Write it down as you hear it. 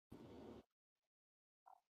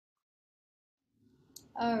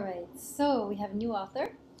All right, so we have a new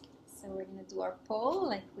author. So we're going to do our poll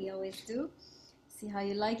like we always do. See how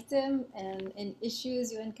you liked him and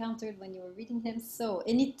issues you encountered when you were reading him. So,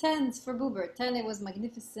 any tens for Buber? 10, it was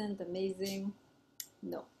magnificent, amazing.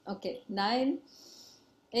 No. Okay, 9,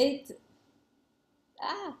 8,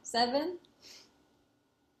 7.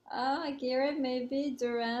 Garrett, maybe.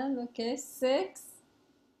 Duran, okay. 6,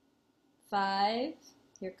 5.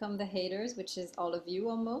 Here come the haters, which is all of you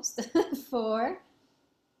almost. 4.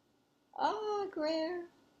 Greer,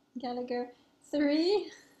 Gallagher.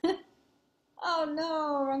 3. Oh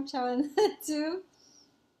no, wrong Chawan. 2.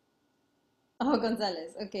 Oh,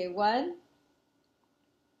 Gonzalez. Okay, 1.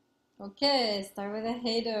 Okay, start with the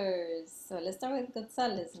haters. So let's start with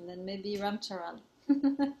Gonzalez and then maybe Ramcharan.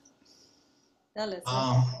 Tell us what.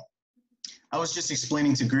 Um, I was just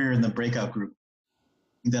explaining to Greer in the breakout group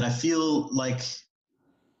that I feel like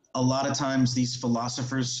a lot of times these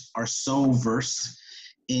philosophers are so versed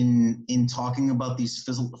in talking about these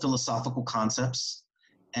philosophical concepts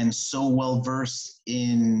and so well versed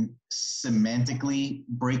in semantically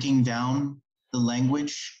breaking down the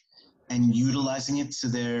language and utilizing it to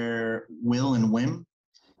their will and whim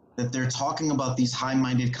that they're talking about these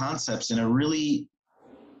high-minded concepts in a really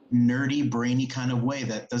nerdy, brainy kind of way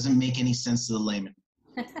that doesn't make any sense to the layman.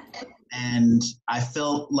 And I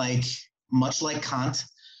felt like, much like Kant,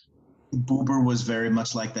 Buber was very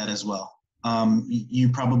much like that as well. You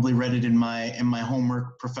probably read it in my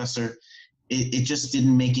homework, Professor. It just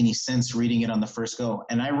didn't make any sense reading it on the first go.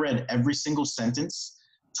 And I read every single sentence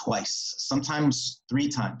twice, sometimes 3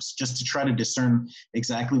 times, just to try to discern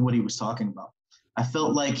exactly what he was talking about. I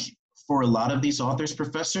felt like for a lot of these authors,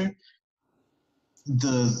 Professor,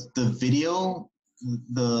 the video,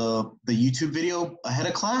 the YouTube video ahead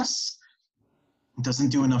of class doesn't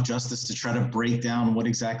do enough justice to try to break down what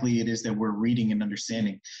exactly it is that we're reading and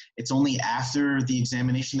understanding. It's only after the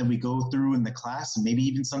examination that we go through in the class, and maybe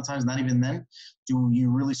even sometimes not even then, do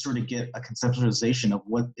you really sort of get a conceptualization of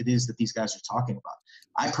what it is that these guys are talking about.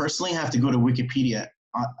 I personally have to go to Wikipedia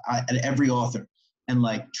at every author and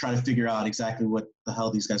like try to figure out exactly what the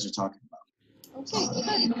hell these guys are talking Okay, good.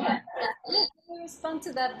 Let me respond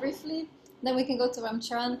to that briefly. Then we can go to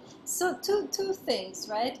Ramcharan. So two things,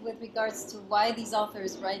 right, with regards to why these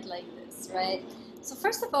authors write like this, right? So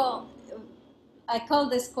first of all, I call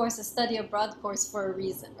this course a study abroad course for a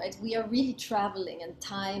reason, right? We are really traveling in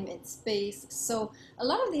time and space. So a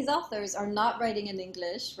lot of these authors are not writing in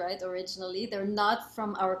English, right? Originally, they're not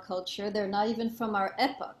from our culture. They're not even from our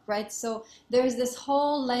epoch, right? So there's this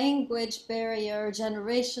whole language barrier,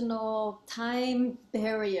 generational time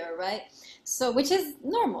barrier, right? So which is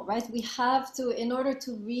normal, right? We have to, in order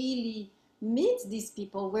to really meet these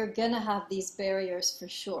people, we're gonna have these barriers for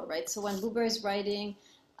sure, right? So when Buber is writing,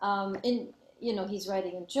 in he's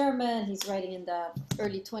writing in German, he's writing in the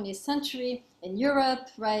early 20th century in Europe,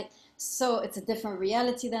 right? So it's a different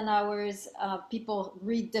reality than ours. People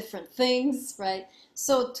read different things, right?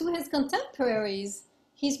 So to his contemporaries,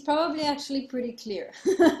 he's probably actually pretty clear,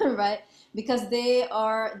 right? Because they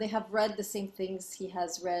have read the same things he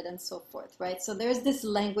has read and so forth, right? So there's this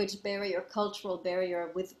language barrier, cultural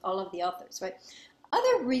barrier with all of the authors, right?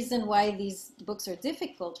 Other reason why these books are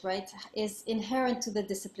difficult, right, is inherent to the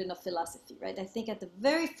discipline of philosophy, right? I think at the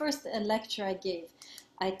very first lecture I gave,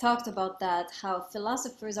 I talked about that, how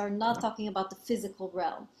philosophers are not talking about the physical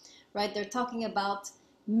realm, right? They're talking about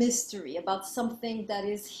mystery, about something that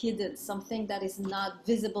is hidden, something that is not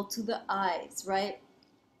visible to the eyes, right?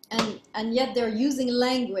 And yet they're using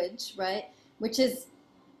language, right, which is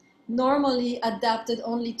normally adapted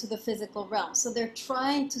only to the physical realm. So they're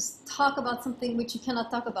trying to talk about something which you cannot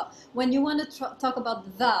talk about. When you want to talk about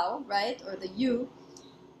the thou, right, or the you,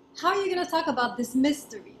 how are you going to talk about this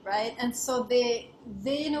mystery, right? And so they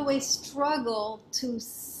in a way struggle to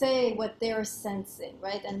say what they're sensing,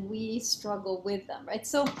 right? And we struggle with them, right?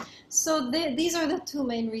 So these are the two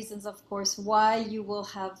main reasons, of course, why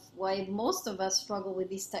most of us struggle with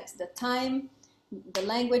these texts: the time, the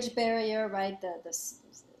language barrier, right? The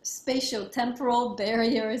spatio-temporal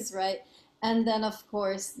barriers, right? And then, of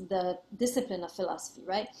course, the discipline of philosophy,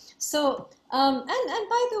 right? So, and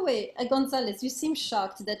by the way, Gonzalez, you seem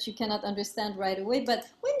shocked that you cannot understand right away. But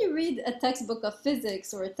when you read a textbook of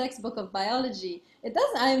physics or a textbook of biology, it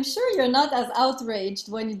doesn't. I am sure you're not as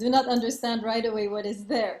outraged when you do not understand right away what is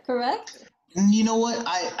there. Correct? about. You know what?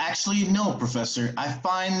 I actually no, Professor. I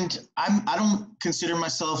don't consider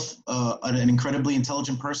myself an incredibly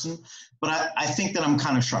intelligent person, but I think that I'm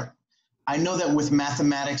kind of sharp. I know that with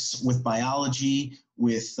mathematics, with biology,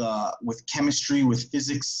 with chemistry, with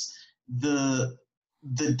physics, the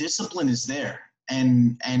the discipline is there,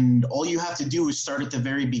 and all you have to do is start at the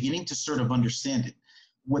very beginning to sort of understand it.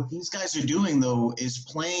 what these guys are doing, though, is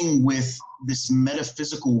playing with this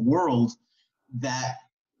metaphysical world that,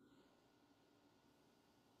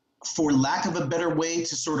 for lack of a better way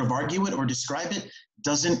to sort of argue it or describe it,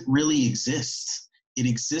 doesn't really exist. It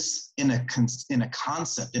exists in a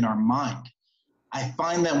concept in our mind. I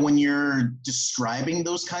find that when you're describing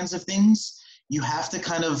those kinds of things, you have to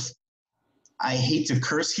kind of, I hate to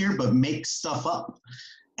curse here, but make stuff up.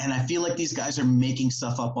 And I feel like these guys are making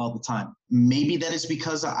stuff up all the time. Maybe that is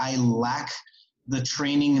because I lack the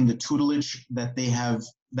training and the tutelage that they have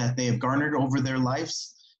garnered over their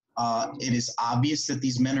lives. It is obvious that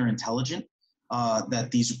these men are intelligent, that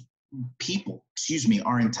these people,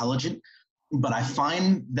 are intelligent, but I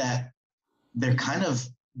find that they're kind of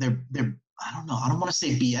they're I don't know, I don't want to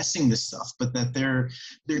say BSing this stuff, but that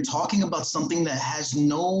they're talking about something that has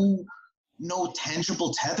no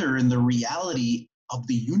tangible tether in the reality of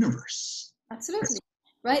the universe. Absolutely.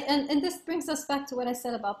 Right. And this brings us back to what I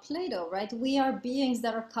said about Plato, right? We are beings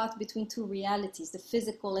that are caught between two realities, the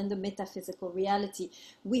physical and the metaphysical reality.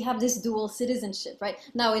 We have this dual citizenship, right?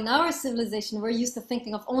 Now, in our civilization, we're used to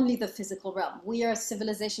thinking of only the physical realm. We are a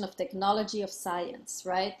civilization of technology, of science,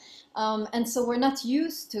 right? And so we're not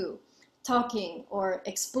used to talking or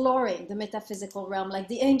exploring the metaphysical realm like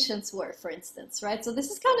the ancients were, for instance, right? So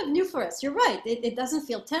this is kind of new for us. You're right. It doesn't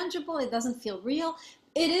feel tangible. It doesn't feel real.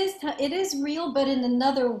 It is real, but in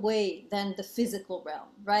another way than the physical realm,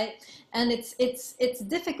 right? And it's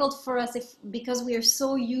difficult for us because we are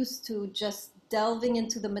so used to just delving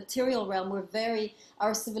into the material realm.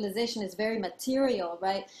 Our civilization is very material,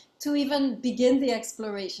 right? To even begin the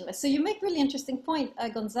exploration. So you make really interesting point,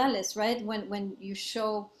 Gonzalez, right? When you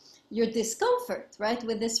show your discomfort, right,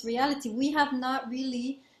 with this reality, we have not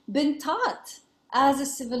really been taught as a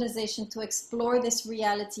civilization to explore this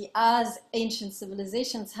reality as ancient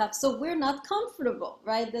civilizations have. So we're not comfortable,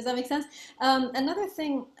 right? Does that make sense? Another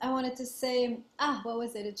thing I wanted to say, what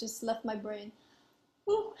was it? It just left my brain.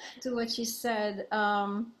 Ooh, to what you said.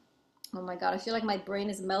 Oh my God, I feel like my brain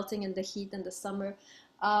is melting in the heat in the summer.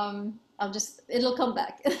 It'll come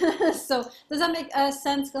back. So does that make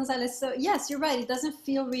sense, Gonzalez? So yes, you're right. It doesn't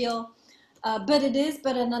feel real. But it is,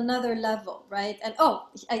 but on another level, right? And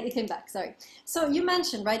it came back, sorry. So you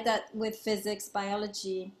mentioned, right, that with physics,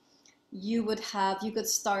 biology, you could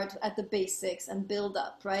start at the basics and build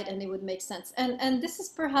up, right? And it would make sense. And this is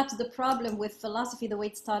perhaps the problem with philosophy, the way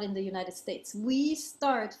it's taught in the United States. We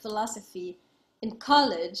start philosophy in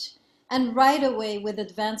college and right away with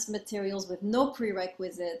advanced materials with no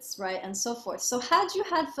prerequisites, right, and so forth. So had you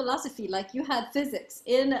had philosophy like you had physics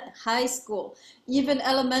in high school, even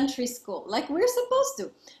elementary school, like we're supposed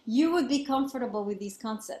to, you would be comfortable with these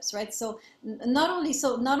concepts, right? So not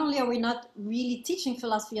only are we not really teaching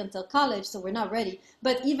philosophy until college, so we're not ready,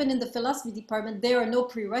 but even in the philosophy department, there are no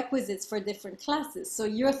prerequisites for different classes. So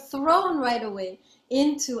you're thrown right away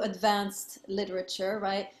into advanced literature,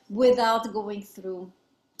 right, without going through.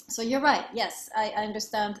 So you're right. Yes, I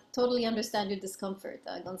totally understand your discomfort,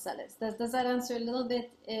 Gonzalez. Does that answer a little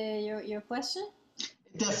bit your question?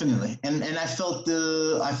 Definitely, and I felt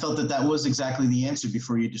that was exactly the answer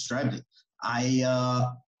before you described it.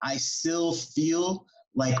 I still feel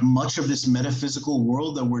like much of this metaphysical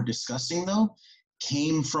world that we're discussing, though,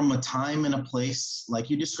 came from a time and a place like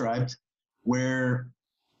you described, where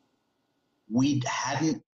we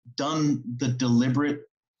hadn't done the deliberate,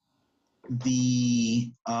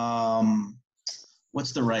 the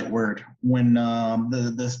what's the right word, when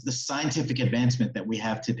the scientific advancement that we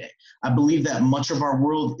have today. I believe that much of our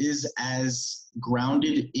world is as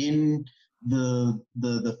grounded in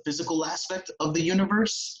the physical aspect of the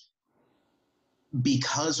universe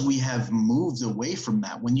because we have moved away from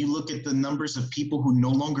that. When you look at the numbers of people who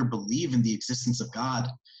no longer believe in the existence of God,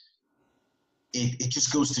 it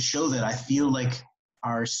just goes to show that I feel like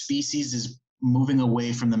our species is moving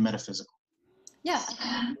away from the metaphysical. Yeah,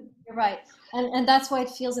 you're right. And that's why it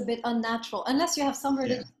feels a bit unnatural, unless you have some Yeah,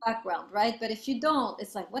 religious background, right? But if you don't,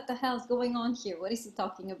 it's like, what the hell is going on here? What is he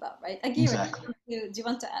talking about, right? Agira, exactly. do you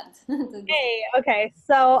want to add to this? Hey, okay.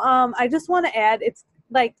 So I just want to add, it's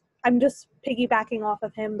like I'm just piggybacking off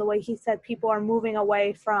of him, the way he said people are moving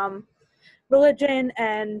away from religion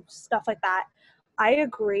and stuff like that. I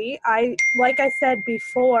agree. Like I said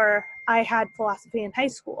before, I had philosophy in high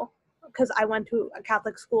school because I went to a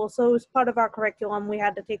Catholic school. So it was part of our curriculum. We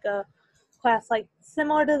had to take a class like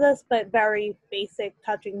similar to this, but very basic,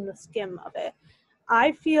 touching the skim of it.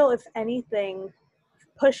 I feel, if anything,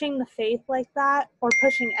 pushing the faith like that, or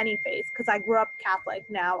pushing any faith, because I grew up Catholic,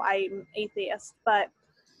 now I'm atheist, but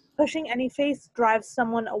pushing any faith drives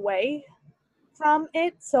someone away from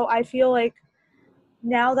it. So I feel like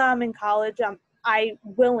now that I'm in college, I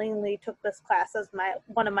willingly took this class as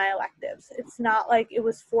one of my electives. It's not like it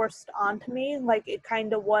was forced onto me like it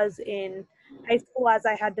kind of was in high school, as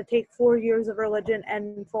I had to take 4 years of religion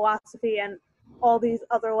and philosophy and all these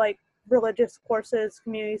other like religious courses,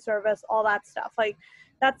 community service, all that stuff. Like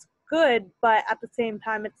that's good, but at the same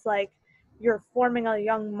time it's like you're forming a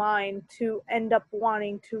young mind to end up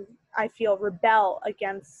wanting to, I feel, rebel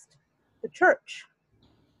against the church.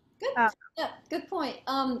 Good. Yeah, good point.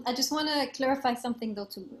 I just want to clarify something though.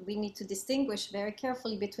 We need to distinguish very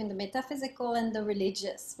carefully between the metaphysical and the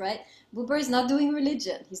religious, right? Buber is not doing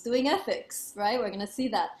religion; he's doing ethics, right? We're going to see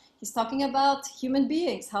that. He's talking about human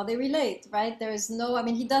beings, how they relate, right? There is no, I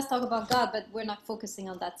mean, he does talk about God, but we're not focusing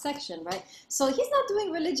on that section, right? So he's not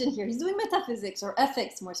doing religion here. He's doing metaphysics or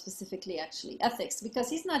ethics, more specifically, actually, ethics,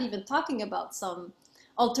 because he's not even talking about some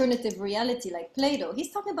alternative reality like Plato.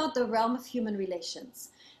 He's talking about the realm of human relations.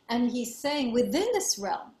 And he's saying within this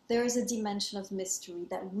realm, there is a dimension of mystery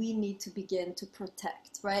that we need to begin to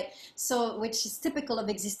protect, right? So, which is typical of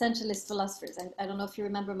existentialist philosophers. I don't know if you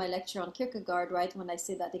remember my lecture on Kierkegaard, right? When I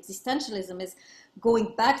say that existentialism is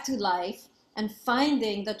going back to life and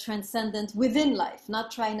finding the transcendent within life,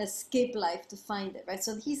 not trying to escape life to find it, right?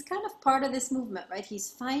 So he's kind of part of this movement, right? He's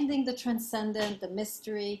finding the transcendent, the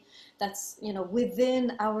mystery that's, you know,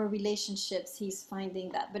 within our relationships, he's finding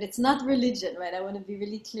that. But it's not religion, right? I want to be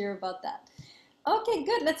really clear about that. Okay,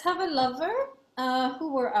 good. Let's have a lover.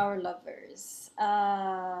 Who were our lovers?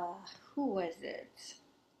 Who was it?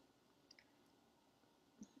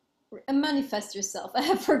 Manifest yourself. I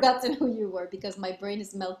have forgotten who you were because my brain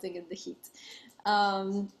is melting in the heat.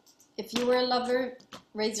 Um, if you were a lover,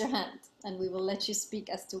 raise your hand and we will let you speak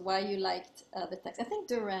as to why you liked the text. I think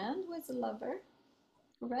Durand was a lover,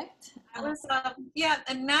 correct? I was, yeah,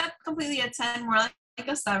 and not completely a 10, more like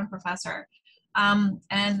a 7 professor.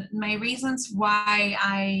 And my reasons why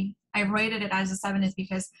I rated it as a 7 is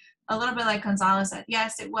because a little bit like Gonzalez said,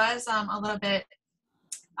 yes, it was a little bit,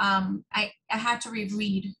 I had to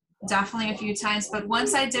reread definitely a few times, but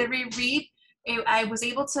once I did reread, I was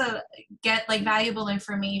able to get like valuable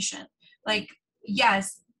information. Like,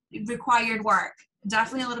 yes, it required work.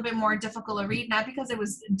 Definitely a little bit more difficult to read, not because it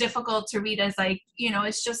was difficult to read as like, you know,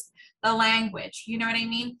 it's just the language, you know what I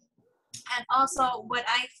mean? And also what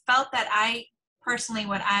I felt that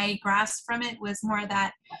what I grasped from it was more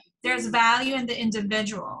that there's value in the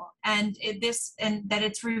individual and that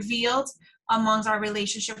it's revealed amongst our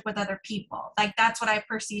relationship with other people. Like that's what I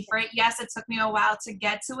perceive for it. Yes, it took me a while to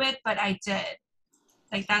get to it, but I did.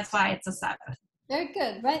 Like that's why it's a 7. Very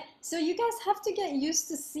good, right? So you guys have to get used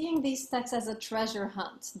to seeing these texts as a treasure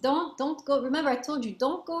hunt. Don't go, remember I told you,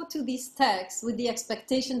 don't go to these texts with the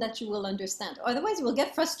expectation that you will understand. Otherwise you will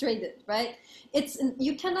get frustrated, right?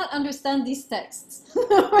 You cannot understand these texts.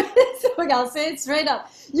 I'll say it straight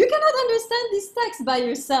up. You cannot understand these texts by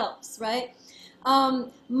yourselves, right?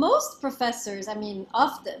 Most professors, I mean,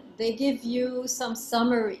 often, they give you some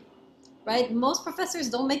summary, right? Most professors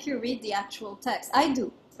don't make you read the actual text. I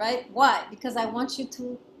do, right? Why? Because I want you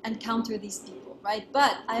to encounter these people, right?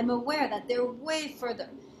 But I'm aware that they're way further,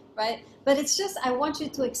 right? But it's just, I want you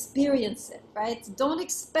to experience it, right? Don't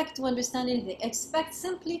expect to understand anything. Expect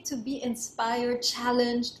simply to be inspired,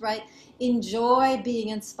 challenged, right? Enjoy being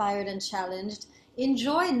inspired and challenged.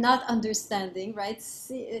 Enjoy not understanding, right?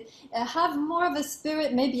 Have more of a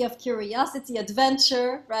spirit, maybe of curiosity,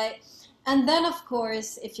 adventure, right? And then, of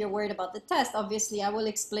course, if you're worried about the test, obviously I will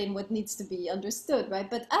explain what needs to be understood, right?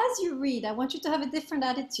 But as you read, I want you to have a different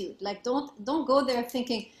attitude. Like, don't go there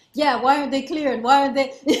thinking, yeah, why aren't they clear? And why aren't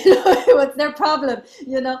they, you know, what's their problem?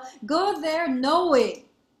 You know, go there knowing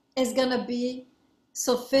it's going to be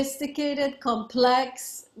sophisticated,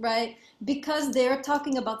 complex, right? Because they're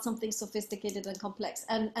talking about something sophisticated and complex.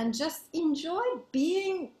 And just enjoy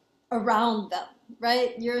being around them,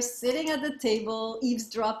 right? You're sitting at the table,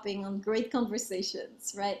 eavesdropping on great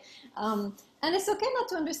conversations, right? And it's okay not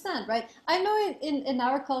to understand, right? I know in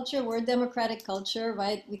our culture, we're a democratic culture,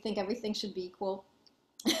 right? We think everything should be equal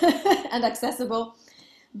and accessible.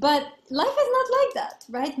 But life is not like that,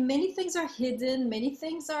 right? Many things are hidden, many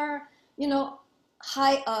things are, you know,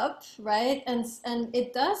 high up, right? And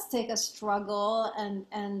it does take a struggle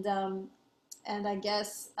and I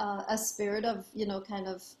guess a spirit of, you know, kind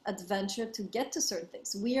of adventure to get to certain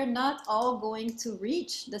things. We are not all going to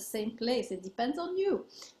reach the same place. It depends on you,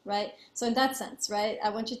 right? So in that sense, right, I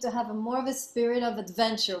want you to have more of a spirit of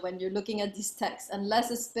adventure when you're looking at these texts and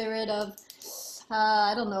less a spirit of,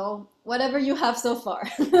 I don't know, whatever you have so far.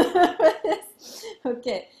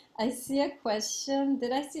 Okay, I see a question.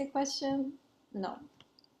 Did I see a question? No.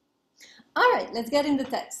 All right, let's get in the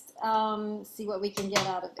text. See what we can get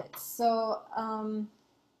out of it. So,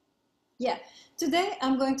 Yeah, today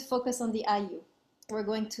I'm going to focus on the IU. We're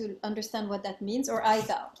going to understand what that means, or I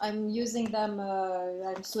thou. I'm using them,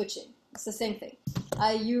 I'm switching. It's the same thing.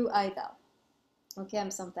 IU, I thou. Okay,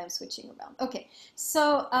 I'm sometimes switching around. Okay,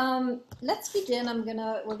 so let's begin.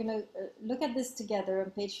 We're gonna look at this together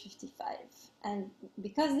on page 55. And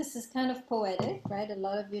because this is kind of poetic, right? A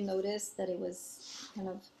lot of you noticed that it was kind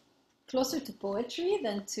of closer to poetry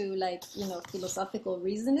than to, like, you know, philosophical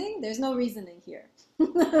reasoning. There's no reasoning here,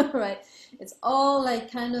 right? It's all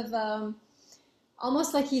like kind of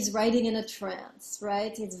almost like he's writing in a trance,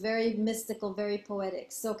 right? It's very mystical, very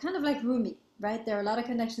poetic. So kind of like Rumi, right? There are a lot of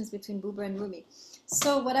connections between Buber and Rumi.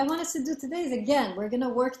 So what I want us to do today is, again, we're going to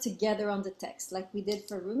work together on the text like we did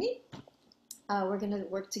for Rumi. We're going to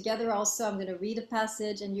work together also. I'm going to read a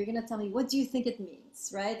passage and you're going to tell me, what do you think it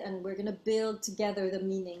means, right? And we're going to build together the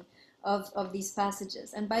meaning of these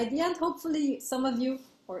passages. And by the end, hopefully some of you,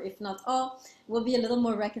 or if not all, will be a little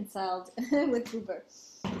more reconciled with Buber.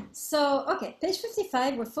 So, okay, page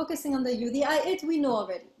 55, we're focusing on the you. The I-it we know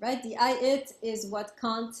already, right? The I-it is what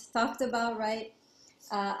Kant talked about, right?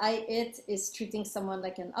 I-it is treating someone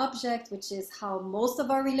like an object, which is how most of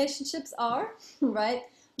our relationships are, right?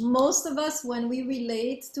 Most of us, when we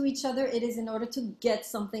relate to each other, it is in order to get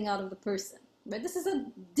something out of the person, right? This is a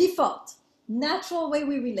default, natural way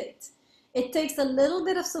we relate. It takes a little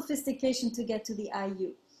bit of sophistication to get to the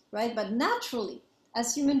IU, right? But naturally,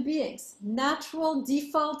 as human beings, natural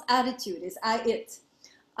default attitude is I-it.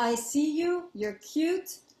 I see you, you're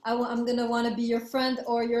cute, I'm gonna wanna be your friend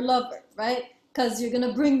or your lover, right? Because you're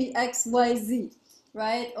gonna bring me X, Y, Z,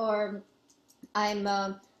 right? Or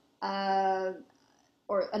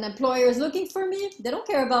or an employer is looking for me. They don't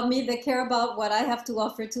care about me. They care about what I have to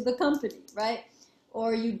offer to the company, right?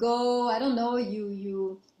 Or you go, I don't know,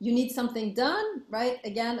 you need something done, right?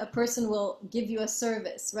 Again, a person will give you a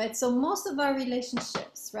service, right? So most of our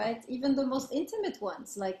relationships, right, even the most intimate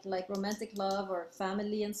ones, like romantic love or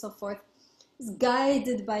family and so forth, is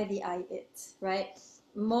guided by the I-it, right?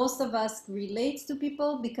 Most of us relate to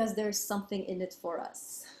people because there's something in it for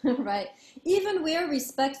us, right? Even we're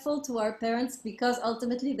respectful to our parents because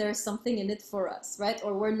ultimately there's something in it for us, right?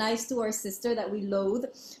 Or we're nice to our sister that we loathe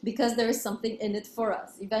because there is something in it for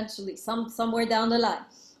us eventually, somewhere down the line.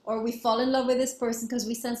 Or we fall in love with this person because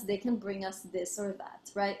we sense they can bring us this or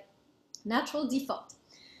that, right? Natural default.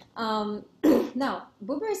 Now,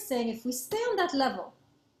 Buber is saying if we stay on that level,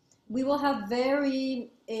 we will have very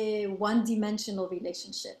one-dimensional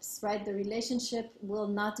relationships, right? The relationship will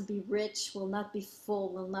not be rich, will not be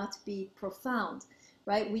full, will not be profound,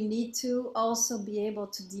 right? We need to also be able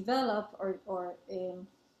to develop or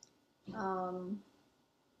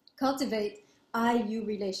cultivate IU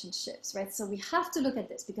relationships, right? So we have to look at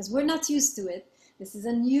this because we're not used to it. This is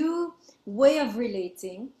a new way of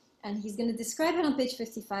relating, and he's going to describe it on page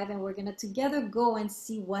 55, and we're going to together go and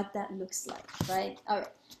see what that looks like, right? All right,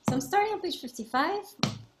 so I'm starting on page 55.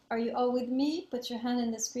 Are you all with me? Put your hand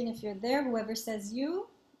in the screen if you're there, whoever says you.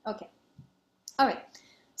 Okay, all right.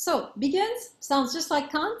 So, begins, sounds just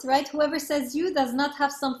like Kant, right? Whoever says you does not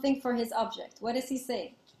have something for his object. What is he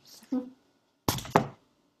saying?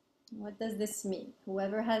 What does this mean?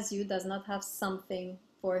 Whoever has you does not have something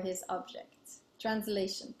for his object.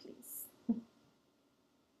 Translation, please.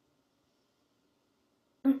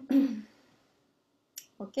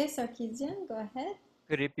 Okay, Sarkisian, go ahead.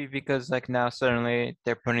 Could it be because like now suddenly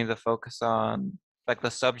they're putting the focus on like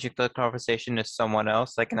the subject of the conversation is someone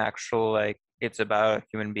else, like an actual like it's about a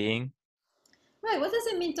human being? Right, what does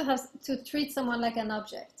it mean to treat someone like an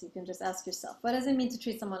object? You can just ask yourself, what does it mean to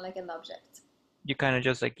treat someone like an object? You kind of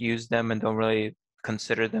just like use them and don't really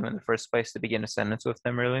consider them in the first place to begin a sentence with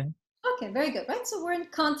them, really. Okay, very good, right? So we're in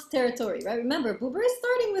Kant territory, right? Remember, Buber is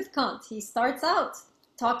starting with Kant. He starts out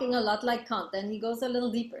talking a lot like Kant, then he goes a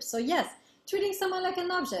little deeper. So yes, treating someone like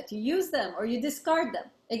an object, you use them or you discard them.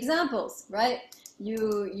 Examples, right?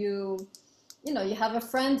 You know, you have a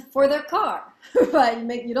friend for their car, right?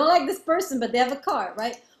 You don't like this person, but they have a car,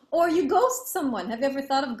 right? Or you ghost someone. Have you ever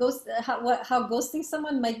thought of how ghosting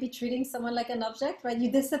someone might be treating someone like an object, right?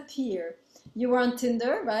 You disappear. You were on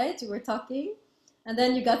Tinder, right? You were talking, and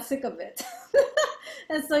then you got sick of it.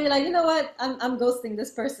 And so you're like, you know what? I'm ghosting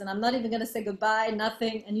this person. I'm not even going to say goodbye,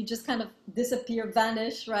 nothing. And you just kind of disappear,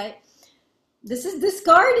 vanish, right? This is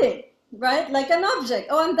discarding, right? Like an object.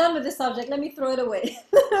 Oh, I'm done with this object. Let me throw it away,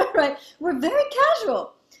 right? We're very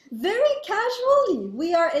casual. Very casually,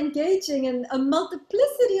 we are engaging in a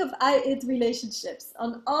multiplicity of I-it relationships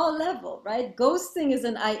on all levels, right? Ghosting is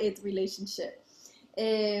an I-it relationship.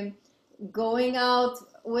 Going out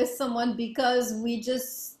with someone because we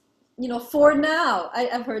just for now,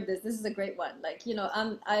 I've heard this. This is a great one. Like,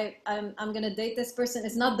 I'm gonna date this person.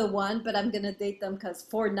 It's not the one, but I'm gonna date them because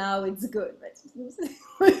for now it's good, right?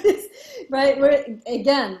 Right? We're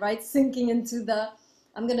again, right, sinking into the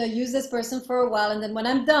I'm gonna use this person for a while, and then when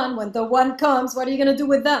I'm done, when the one comes, what are you gonna do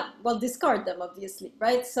with them? Well, discard them, obviously,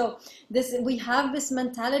 right? So we have this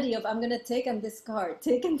mentality of I'm gonna take and discard,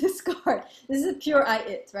 take and discard. This is pure I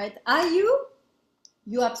it, right?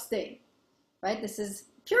 You abstain, right? This is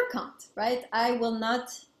pure Kant, right? I will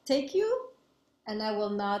not take you and I will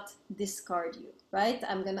not discard you, right?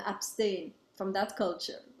 I'm going to abstain from that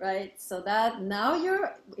culture, right? So that now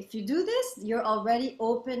if you do this, you're already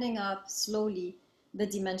opening up slowly the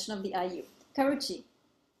dimension of the IU. Karuchi.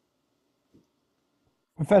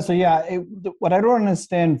 Professor, yeah, what I don't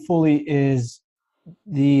understand fully is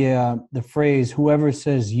the phrase "whoever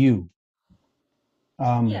says you."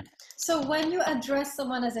 Yeah. So when you address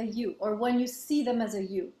someone as a you, or when you see them as a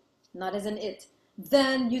you, not as an it,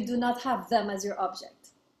 then you do not have them as your object.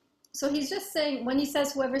 So he's just saying, when he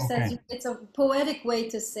says whoever says you, it's a poetic way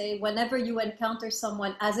to say whenever you encounter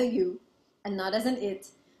someone as a you and not as an it,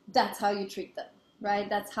 that's how you treat them, right?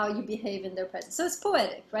 That's how you behave in their presence. So it's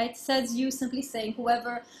poetic, right? Says you, simply saying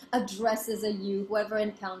whoever addresses a you, whoever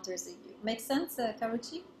encounters a you. Makes sense,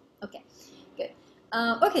 Karuchi? Okay, good.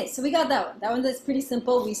 Okay, so we got that one. That one is pretty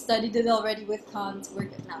simple. We studied it already with Kant. We're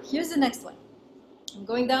good. Now, here's the next one. I'm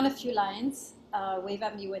going down a few lines. Wave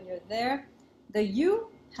at me when you're there. The you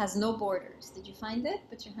has no borders. Did you find it?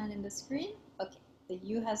 Put your hand in the screen. Okay, the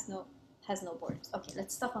you has no borders. Okay,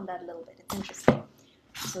 let's stop on that a little bit. It's interesting.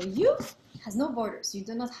 So you has no borders. You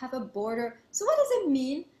do not have a border. So what does it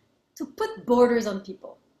mean to put borders on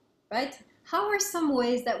people, right? How are some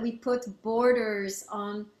ways that we put borders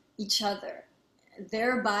on each other,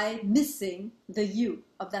 thereby missing the you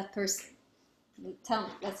of that person? Tell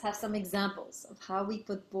me, let's have some examples of how we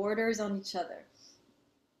put borders on each other,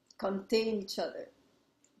 contain each other,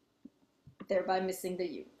 thereby missing the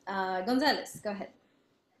you. Gonzalez, go ahead.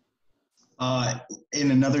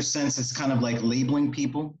 In another sense, it's kind of like labeling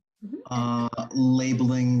people,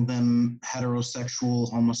 labeling them heterosexual,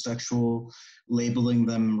 homosexual, labeling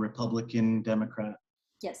them Republican, Democrat.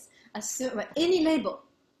 Yes, any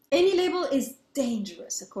label is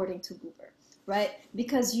dangerous according to Buber, right?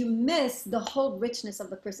 Because you miss the whole richness of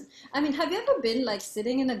the person. I mean, have you ever been like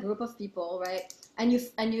sitting in a group of people, right? And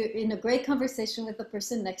you're in a great conversation with the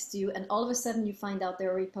person next to you, and all of a sudden you find out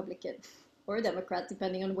they're a Republican or a Democrat,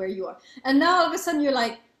 depending on where you are. And now all of a sudden you're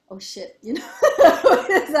like, oh shit,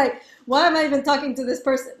 It's like, why am I even talking to this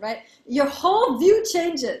person, right? Your whole view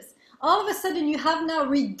changes. All of a sudden you have now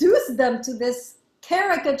reduced them to this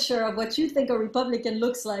caricature of what you think a Republican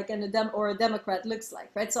looks like and a Democrat looks like,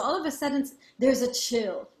 right? So all of a sudden there's a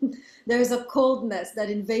chill, there's a coldness that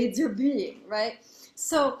invades your being, right?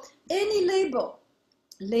 So any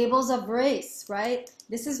labels of race, right?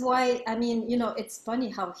 This is why, I mean, it's funny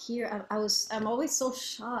how here I'm always so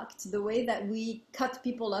shocked the way that we cut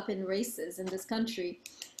people up in races in this country,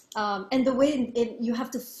 and the way you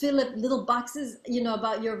have to fill up little boxes,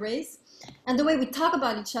 about your race. And the way we talk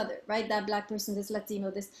about each other, right? That black person, this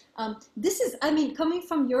Latino, this is, I mean, coming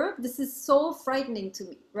from Europe, this is so frightening to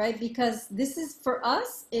me, right? Because this is for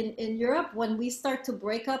us in Europe, when we start to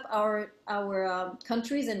break up our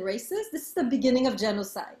countries and races, this is the beginning of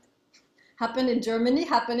genocide. Happened in Germany,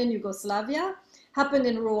 happened in Yugoslavia, happened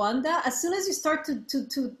in Rwanda. As soon as you start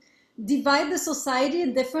to divide the society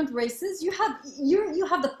in different races, you have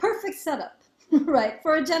the perfect setup. Right,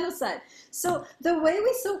 for a genocide. So the way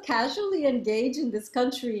we so casually engage in this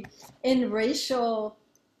country in racial,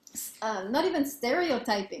 not even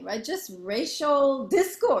stereotyping, right, just racial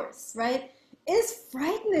discourse, right, is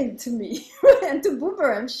frightening to me, and to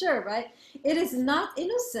Buber, I'm sure, right? It is not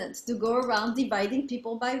innocent to go around dividing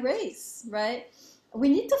people by race, right? We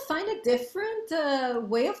need to find a different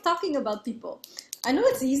way of talking about people. I know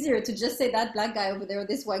it's easier to just say that black guy over there or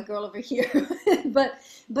this white girl over here, but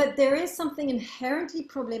there is something inherently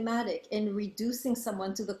problematic in reducing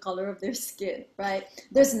someone to the color of their skin, right?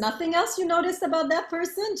 There's nothing else you noticed about that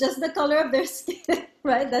person, just the color of their skin,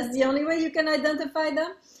 right? That's the only way you can identify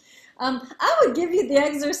them. I would give you the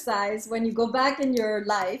exercise when you go back in your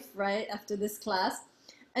life, right, after this class,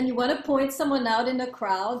 and you want to point someone out in a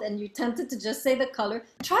crowd and you're tempted to just say the color,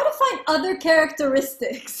 try to find other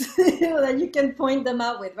characteristics that you can point them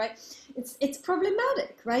out with, right? It's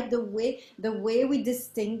problematic, right? The way we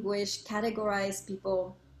distinguish, categorize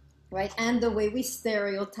people right? And the way we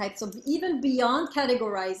stereotype. So even beyond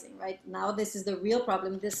categorizing, right? Now this is the real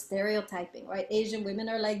problem, this stereotyping, right? Asian women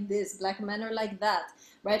are like this, black men are like that,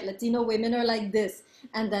 right? Latino women are like this.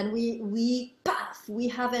 And then we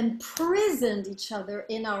have imprisoned each other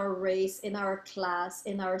in our race, in our class,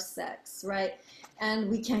 in our sex, right? And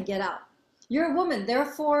we can't get out. You're a woman,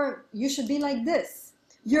 therefore you should be like this.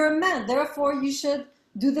 You're a man, therefore you should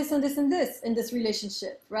do this and this and this in this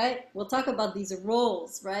relationship, right? We'll talk about these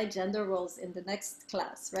roles, right? Gender roles in the next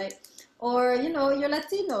class, right? Or, you know, you're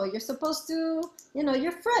Latino, you're supposed to, you know,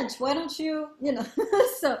 you're French, why don't you, you know?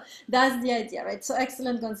 So that's the idea, right? So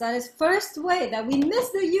excellent, Gonzalez. First way that we miss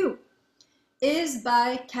the you is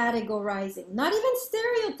by categorizing, not even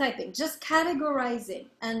stereotyping, just categorizing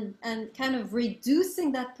and kind of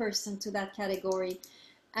reducing that person to that category.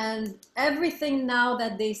 And everything now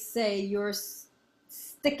that they say, you're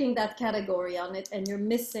sticking that category on it and you're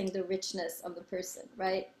missing the richness of the person,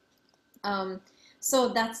 right? So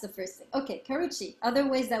that's the first thing. Okay, Karuchi, other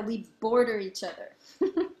ways that we border each other.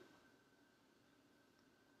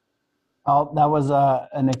 Oh, that was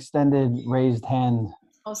an extended raised hand.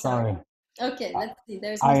 Oh, sorry. Sorry. Okay, let's see.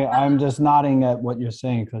 There's I'm just nodding at what you're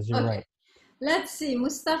saying because you're okay. right. Let's see.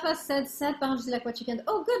 Mustafa said, set boundaries like what you can do.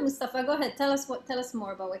 Oh, good, Mustafa. Go ahead. Tell us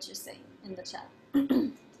more about what you're saying in the chat.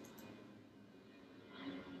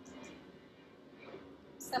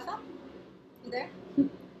 Mustafa? You there?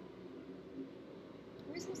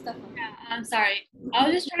 Where's Mustafa? Yeah, I'm sorry. I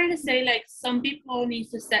was just trying to say, like, some people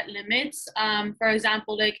need to set limits. For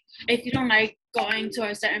example, like, if you don't like going to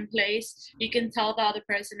a certain place, you can tell the other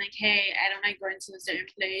person, like, hey, I don't like going to a certain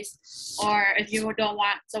place. Or if you don't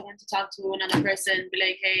want someone to talk to another person, be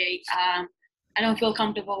like, hey, I don't feel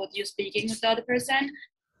comfortable with you speaking with the other person.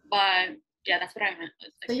 But yeah, that's what I meant.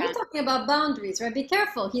 So you're talking about boundaries, right? Be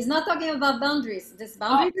careful. He's not talking about boundaries. This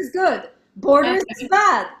boundaries is good. Borders is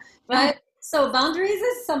bad, right? So boundaries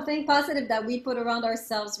is something positive that we put around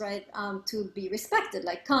ourselves, right? To be respected,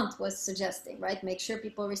 like Kant was suggesting, right? Make sure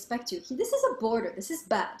people respect you. This is a border. This is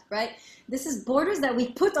bad, right? This is borders that we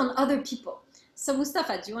put on other people. So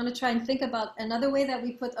Mustafa, do you want to try and think about another way that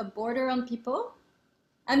we put a border on people?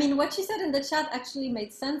 I mean, what you said in the chat actually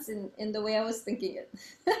made sense in the way I was thinking it.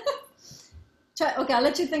 Okay, I'll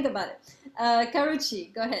let you think about it.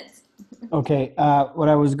 Karuchi, go ahead. Okay, what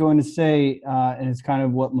I was going to say, and it's kind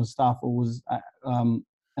of what Mustafa was,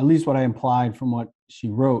 at least what I implied from what she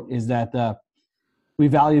wrote, is that we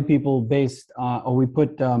value people based on, or we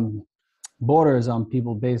put borders on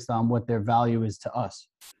people based on what their value is to us.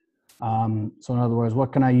 So in other words,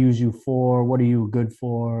 what can I use you for? What are you good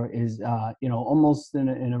for? Is, you know, almost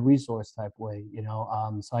in a resource type way, you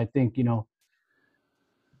know? So I think, you know,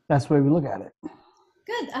 that's the way we look at it.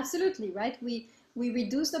 Good, absolutely, right? We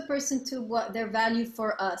reduce the person to what their value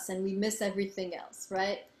for us and we miss everything else,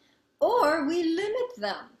 right? Or we limit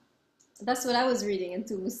them. That's what I was reading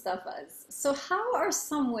into Mustafa's. So how are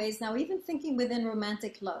some ways, now even thinking within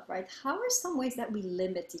romantic love, right? How are some ways that we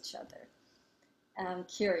limit each other? I'm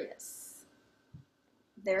curious.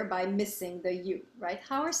 Thereby missing the you, right?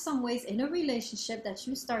 How are some ways in a relationship that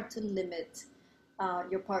you start to limit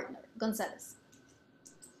your partner? Gonzalez.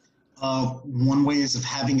 One way is of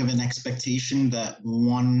having an expectation that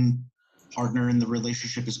one partner in the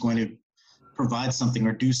relationship is going to provide something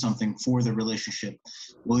or do something for the relationship.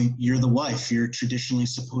 Well, you're the wife. You're traditionally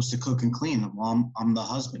supposed to cook and clean. Well, I'm the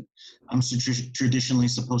husband. I'm traditionally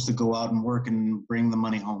supposed to go out and work and bring the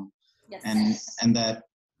money home. Yes. And that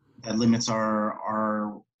limits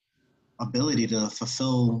our ability to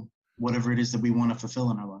fulfill whatever it is that we want to fulfill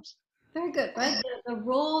in our lives. Very good, right? The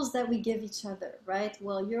roles that we give each other, right?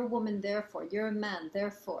 Well, you're a woman, therefore, you're a man,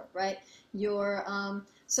 therefore, right? You're,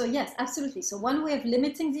 so yes, absolutely. So one way of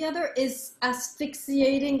limiting the other is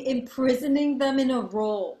asphyxiating, imprisoning them in a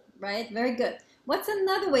role, right? Very good. What's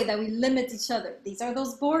another way that we limit each other? These are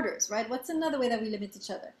those borders, right? What's another way that we limit each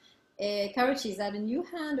other? Karuchi, is that a new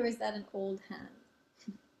hand or is that an old hand?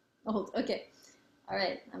 Old, okay. All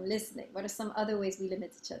right, I'm listening. What are some other ways we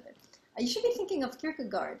limit each other? You should be thinking of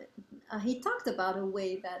Kierkegaard. He talked about a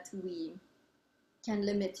way that we can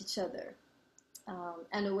limit each other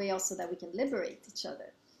and a way also that we can liberate each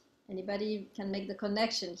other. Anybody can make the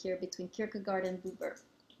connection here between Kierkegaard and Buber,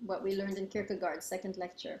 what we learned in Kierkegaard's second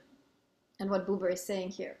lecture and what Buber is saying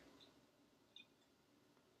here.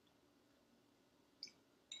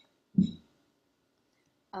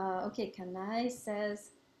 Okay, Kanai says,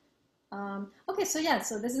 okay, so yeah,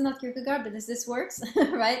 so this is not Kierkegaard, but this works,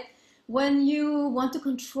 right? When you want to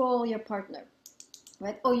control your partner,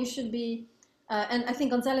 right? Oh, you should be, and I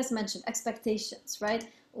think Gonzalez mentioned expectations, right?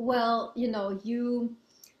 Well, you know, you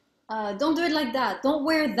Don't do it like that. Don't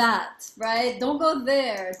wear that, right? Don't go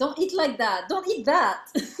there. Don't eat like that. Don't eat that,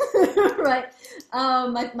 right?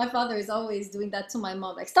 My father is always doing that to my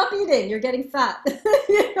mom, like, stop eating, you're getting fat.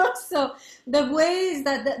 So the ways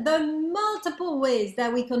that, the multiple ways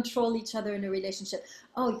that we control each other in a relationship.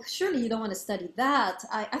 Oh, surely you don't want to study that.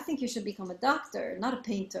 I think you should become a doctor, not a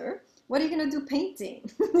painter. What are you going to do painting,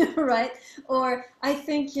 right? Or I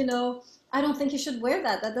think, I don't think you should wear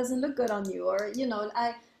that. That doesn't look good on you. Or,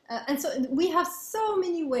 and so we have so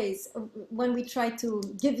many ways when we try to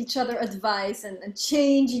give each other advice and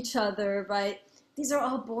change each other, right? These are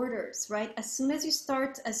all borders, right? As soon as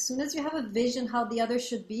you have a vision how the other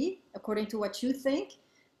should be, according to what you think,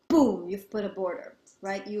 boom, you've put a border,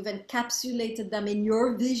 right? You've encapsulated them in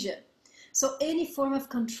your vision. So any form of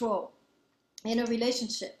control in a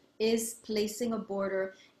relationship is placing a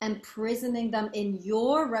border and imprisoning them in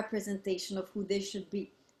your representation of who they should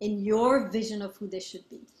be, in your vision of who they should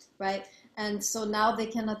be, right? And so now they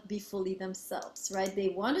cannot be fully themselves, right? They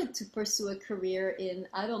wanted to pursue a career in,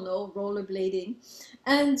 I don't know, rollerblading,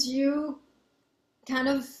 and you kind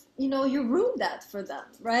of, you ruined that for them,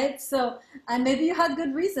 right? So, and maybe you had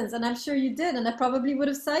good reasons, and I'm sure you did, and I probably would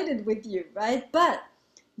have sided with you, right? But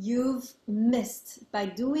you've missed, by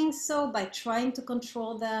doing so, by trying to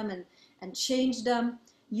control them and change them,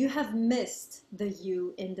 you have missed the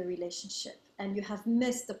you in the relationship, and you have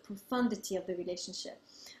missed the profundity of the relationship.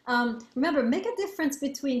 Remember, make a difference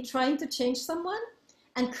between trying to change someone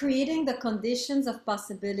and creating the conditions of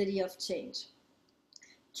possibility of change.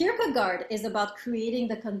 Kierkegaard is about creating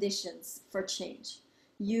the conditions for change.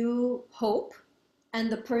 You hope, and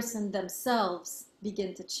the person themselves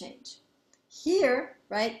begin to change. Here,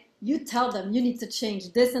 right, you tell them you need to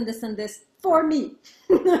change this and this and this for me,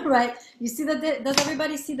 right? You see does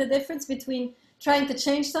everybody see the difference between trying to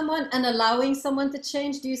change someone and allowing someone to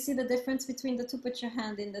change? Do you see the difference between the two? Put your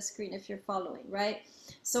hand in the screen if you're following, right?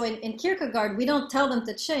 So in Kierkegaard, we don't tell them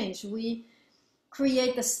to change. We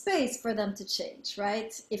create the space for them to change,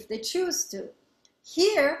 right? If they choose to.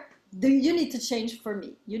 Here, you need to change for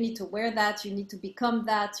me. You need to wear that. You need to become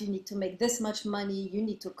that. You need to make this much money. You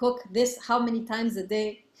need to cook this how many times a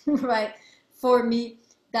day, right? For me,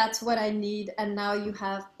 that's what I need. And now you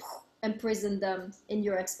have imprisoned them in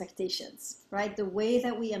your expectations, right? The way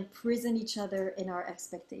that we imprison each other in our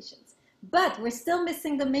expectations. But we're still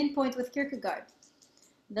missing the main point with Kierkegaard.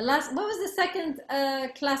 What was the second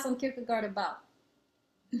class on Kierkegaard about?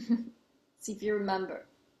 See if you remember.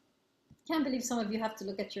 Can't believe some of you have to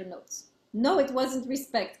look at your notes. No, it wasn't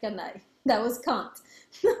respect, can I? That was Kant.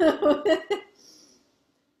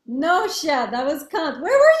 No, Shad, that was Kant.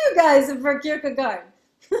 Where were you guys for Kierkegaard?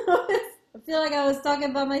 I feel like I was talking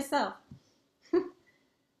about myself.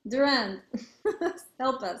 Durand,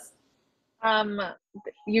 help us.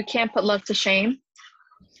 You can't put love to shame.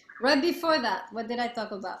 Right before that, what did I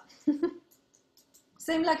talk about?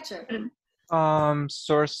 Same lecture.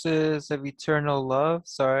 Sources of eternal love.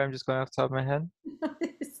 Sorry, I'm just going off the top of my head.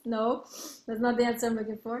 No, that's not the answer I'm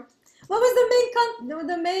looking for. What was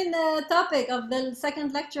the main topic of the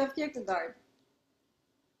second lecture of Kierkegaard?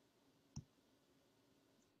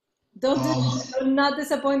 Do not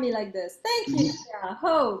disappoint me like this. Thank you. Yeah,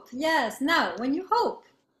 hope. Yes. Now, when you hope,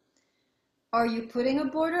 are you putting a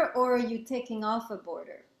border or are you taking off a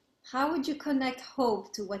border? How would you connect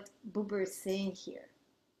hope to what Buber is saying here?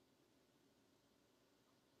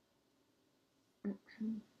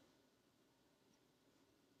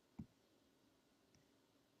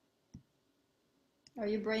 Are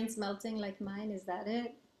your brains melting like mine? Is that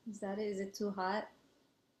it? Is that it? Is it too hot?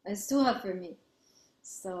 It's too hot for me.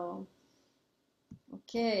 So,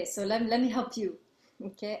 okay. So let me help you.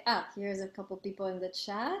 Okay. Here's a couple people in the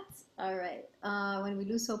chat. All right. When we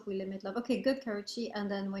lose hope, we limit love. Okay, good, Karuchi. And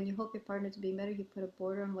then when you hope your partner to be better, you put a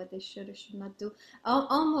border on what they should or should not do.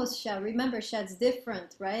 Almost, Shad. Remember, Shad's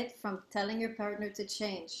different, right? From telling your partner to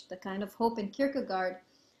change. The kind of hope in Kierkegaard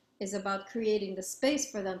is about creating the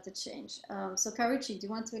space for them to change. So Karuchi, do you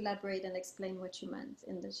want to elaborate and explain what you meant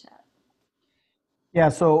in the chat? Yeah,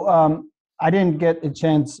 so I didn't get a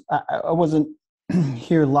chance. I wasn't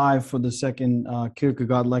here live for the second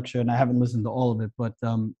Kierkegaard lecture, and I haven't listened to all of it. But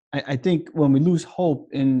I think when we lose hope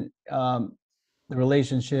in the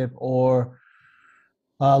relationship or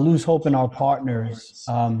lose hope in our partners,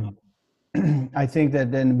 I think that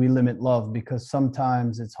then we limit love, because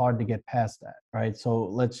sometimes it's hard to get past that, right? So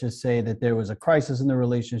let's just say that there was a crisis in the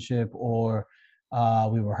relationship, or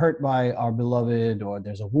we were hurt by our beloved, or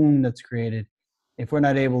there's a wound that's created. If we're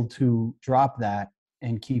not able to drop that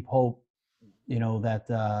and keep hope,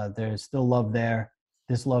 that there's still love there,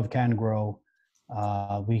 this love can grow,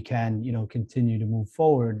 we can, continue to move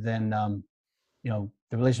forward, then the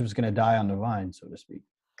relationship's going to die on the vine, so to speak.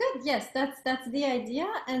 Good. Yes, that's the idea.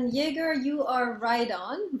 And Jaeger, you are right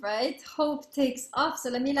on, right? Hope takes off. So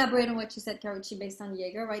let me elaborate on what you said, Karuchi, based on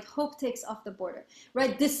Jaeger, right? Hope takes off the border,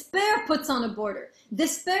 right? Despair puts on a border.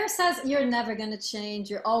 Despair says you're never going to change.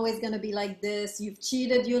 You're always going to be like this. You've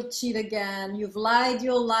cheated, you'll cheat again. You've lied,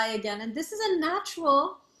 you'll lie again. And this is a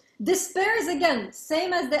natural. Despair is, again,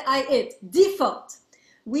 same as the it, default.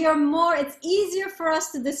 We are more, it's easier for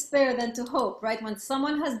us to despair than to hope, right? When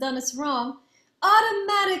someone has done us wrong,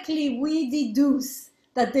 automatically we deduce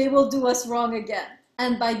that they will do us wrong again.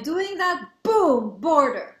 And by doing that, boom,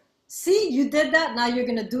 border. See, you did that, now you're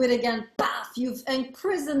going to do it again. Paf, you've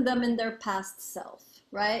imprisoned them in their past self,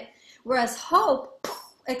 right? Whereas hope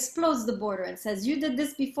explodes the border and says, you did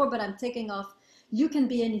this before, but I'm taking off. You can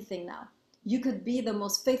be anything now. You could be the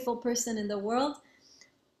most faithful person in the world,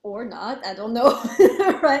 or not, I don't know,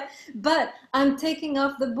 right? But I'm taking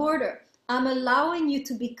off the border. I'm allowing you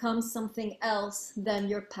to become something else than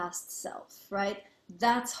your past self, right?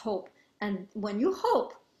 That's hope. And when you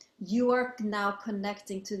hope, you are now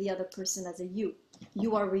connecting to the other person as a you.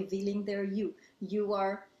 You are revealing their you. You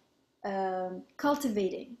are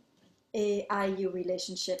cultivating a IU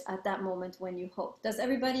relationship at that moment when you hope. Does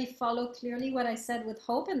everybody follow clearly what I said with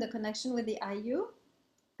hope and the connection with the IU?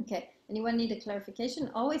 Okay, anyone need a clarification?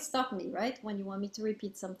 Always stop me, right? When you want me to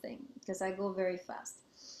repeat something, because I go very fast.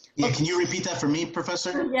 Yeah, Okay. can you repeat that for me,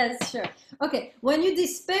 Professor? Yes, sure. Okay, when you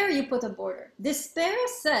despair, you put a border. Despair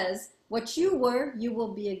says what you were, you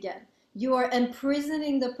will be again. You are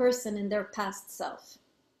imprisoning the person in their past self,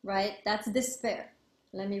 right? That's despair.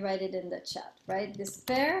 Let me write it in the chat, right?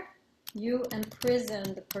 Despair, you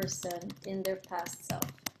imprison the person in their past self.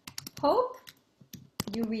 Hope,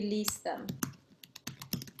 you release them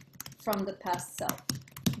from the past self.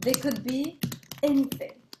 They could be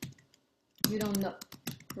anything. You don't know,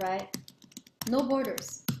 right? No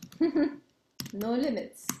borders, no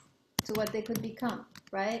limits to what they could become,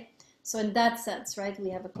 right? So in that sense, right, we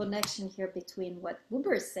have a connection here between what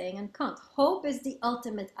Buber is saying and Kant. Hope is the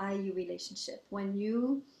ultimate IU relationship. When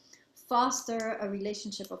you foster a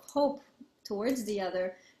relationship of hope towards the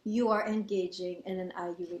other, you are engaging in an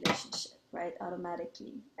IU relationship, right,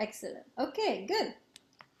 automatically. Excellent. Okay, good.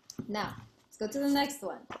 Now, let's go to the next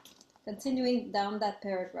one. Continuing down that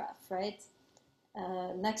paragraph, right?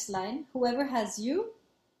 Next line, whoever has you,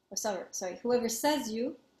 or sorry, whoever says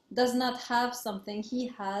you does not have something, he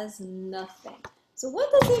has nothing. So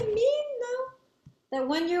what does it mean now? That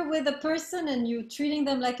when you're with a person and you're treating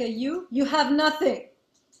them like a you have nothing.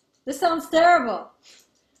 This sounds terrible.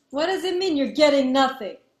 What does it mean you're getting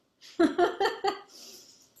nothing?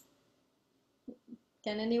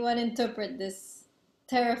 Can anyone interpret this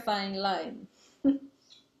terrifying line?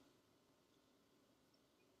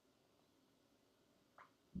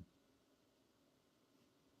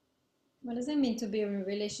 What does it mean to be in a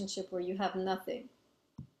relationship where you have nothing?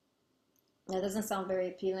 That doesn't sound very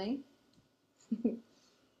appealing.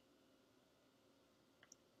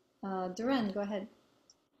 Duran, go ahead.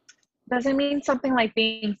 Does it mean something like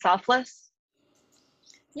being selfless?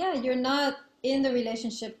 Yeah, you're not in the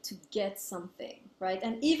relationship to get something, right?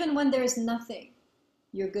 And even when there's nothing,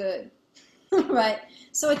 you're good, right?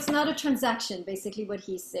 So it's not a transaction, basically what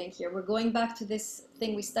he's saying here. We're going back to this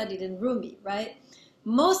thing we studied in Rumi, right?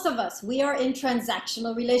 Most of us, we are in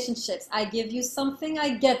transactional relationships. I give you something,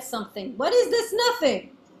 I get something. What is this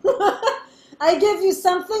nothing? I give you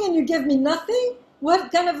something and you give me nothing?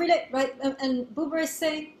 What kind of right? And Buber is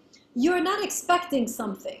saying, you're not expecting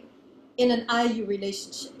something in an IU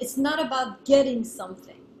relationship. It's not about getting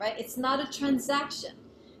something, right? It's not a transaction.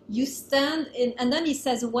 You stand in, and then he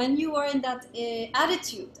says, when you are in that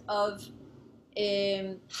attitude of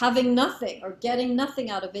having nothing or getting nothing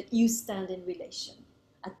out of it, you stand in relation.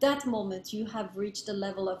 At that moment, you have reached the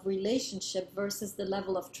level of relationship versus the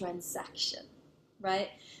level of transaction, right?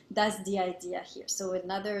 That's the idea here. So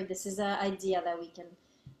this is an idea that we can,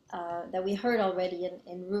 that we heard already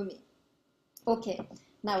in Rumi. Okay,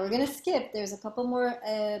 now we're going to skip. There's a couple more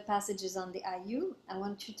passages on the IU. I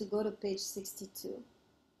want you to go to page 62.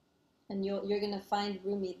 And you're going to find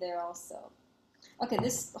Rumi there also. Okay,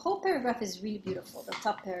 this whole paragraph is really beautiful, the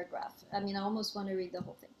top paragraph. I mean, I almost want to read the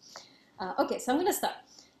whole thing. Okay, so I'm going to start.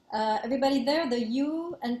 Everybody there, the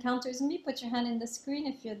you encounters me. Put your hand in the screen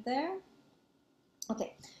if you're there.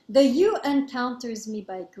 Okay, the you encounters me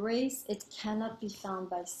by grace. It cannot be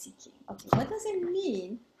found by seeking. Okay, what does it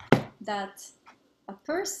mean that a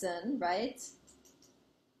person, right,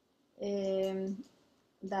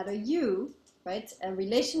 that a you, right, a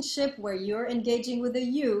relationship where you're engaging with a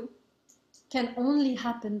you can only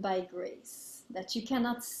happen by grace, that you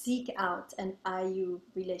cannot seek out an IU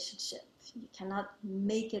relationship, You cannot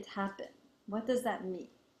make it happen. What does that mean?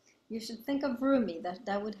 You should think of Rumi.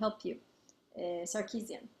 That would help you.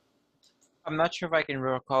 Sarkeesian. I'm not sure if I can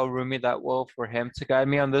recall Rumi that well for him to guide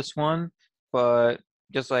me on this one, but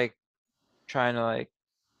just like trying to like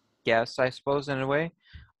guess, I suppose, in a way.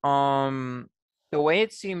 Um, the way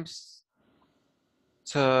it seems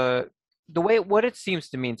to, the way what it seems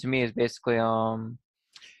to mean to me is basically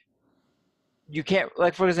you can't,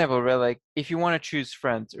 like, for example, right, like if you want to choose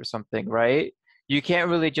friends or something, right, you can't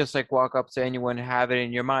really just like walk up to anyone and have it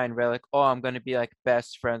in your mind, right, like, oh, I'm going to be like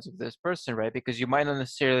best friends with this person, right, because you might not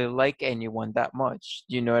necessarily like anyone that much.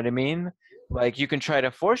 Do you know what I mean? Like you can try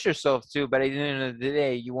to force yourself to, but at the end of the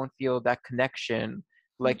day you won't feel that connection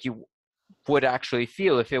like you would actually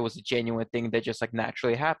feel if it was a genuine thing that just like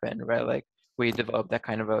naturally happened, right, like we develop that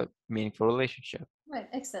kind of a meaningful relationship. Right,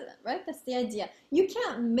 excellent, right? That's the idea. You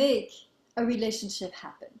can't make a relationship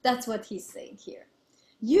happen. That's what he's saying here.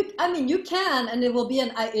 I mean, you can, and it will be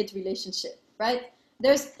an I-it relationship, right?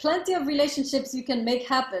 There's plenty of relationships you can make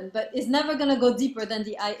happen, but it's never going to go deeper than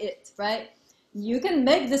the I-it, right? You can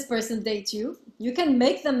make this person date you. You can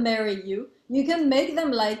make them marry you. You can make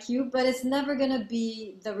them like you, but it's never going to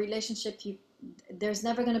be the relationship there's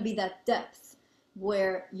never going to be that depth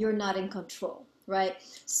where you're not in control, right?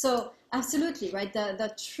 So absolutely, right?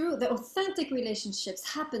 The authentic relationships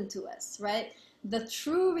happen to us, right? The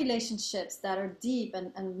true relationships that are deep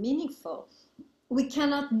and meaningful, we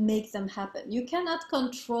cannot make them happen. You cannot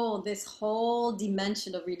control this whole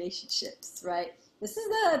dimension of relationships, right? This is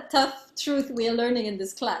the tough truth we are learning in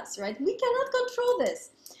this class, right? We cannot control this.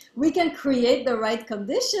 We can create the right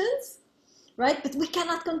conditions, right? But we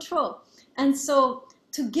cannot control. And so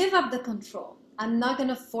to give up the control, I'm not going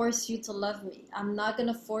to force you to love me. I'm not going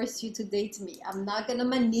to force you to date me. I'm not going to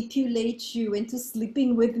manipulate you into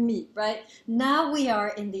sleeping with me, right? Now we are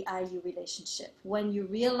in the IU relationship. When you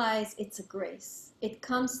realize it's a grace, it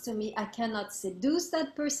comes to me. I cannot seduce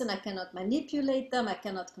that person. I cannot manipulate them. I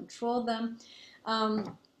cannot control them.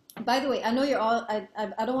 By the way, I know you're all,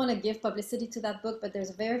 I don't want to give publicity to that book, but there's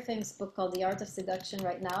a very famous book called The Art of Seduction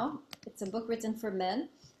right now. It's a book written for men.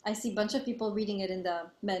 I see a bunch of people reading it in the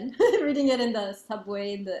men, reading it in the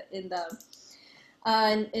subway, in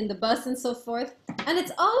the bus and so forth. And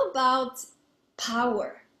it's all about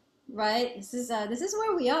power, right? This is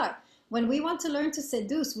where we are. When we want to learn to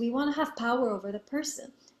seduce, we want to have power over the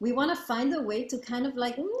person. We want to find a way to kind of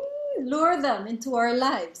like lure them into our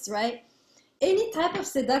lives, right? Any type of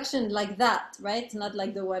seduction like that, right? Not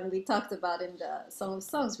like the one we talked about in the Song of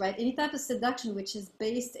Songs, right? Any type of seduction which is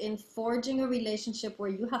based in forging a relationship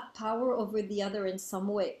where you have power over the other in some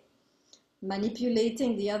way,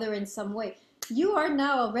 manipulating the other in some way. You are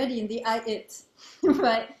now already in the I-it,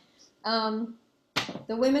 right?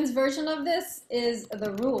 The women's version of this is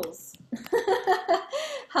the rules.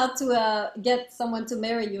 How to get someone to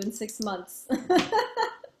marry you in 6 months.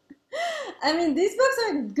 I mean, these books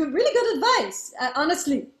are really good advice,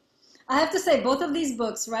 honestly. I have to say, both of these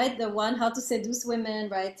books, right? The one, How to Seduce Women,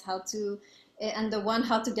 right? And the one,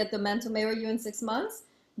 How to Get the Man to Marry You in 6 months.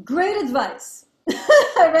 Great advice.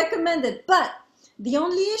 I recommend it. But the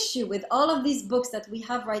only issue with all of these books that we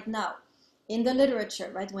have right now in the literature,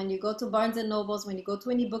 right? When you go to Barnes and Nobles, when you go to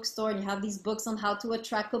any bookstore and you have these books on how to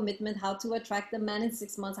attract commitment, how to attract the man in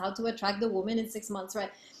 6 months, how to attract the woman in 6 months, right?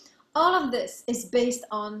 All of this is based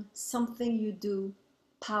on something you do,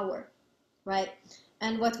 power, right?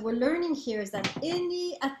 And what we're learning here is that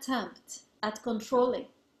any attempt at controlling,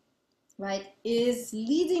 right, is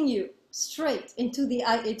leading you straight into the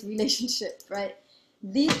I-it relationship, right?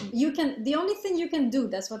 The only thing you can do,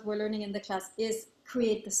 that's what we're learning in the class, is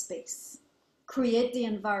create the space, create the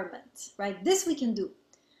environment, right? This we can do,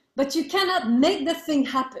 but you cannot make the thing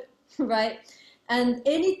happen, right? And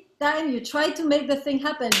any time you try to make the thing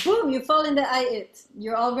happen, boom, you fall in the I-it.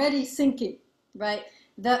 You're already sinking, right?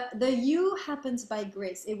 The you happens by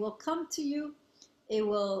grace. It will come to you. It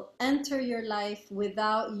will enter your life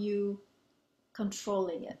without you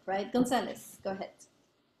controlling it, right? Gonzalez, go ahead.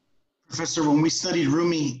 Professor, when we studied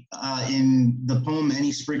Rumi in the poem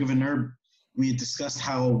Any Sprig of an Herb, we had discussed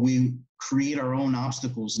how we create our own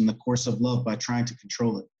obstacles in the course of love by trying to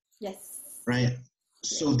control it. Yes. Right?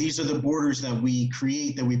 So these are the borders that we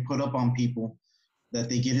create, that we put up on people, that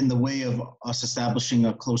they get in the way of us establishing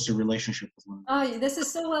a closer relationship with one another. Oh, this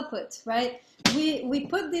is so well put, right? We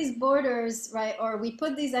put these borders, right, or we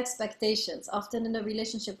put these expectations. Often in a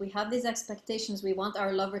relationship, we have these expectations we want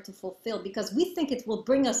our lover to fulfill because we think it will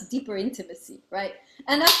bring us deeper intimacy, right?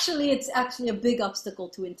 And actually, it's actually a big obstacle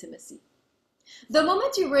to intimacy. The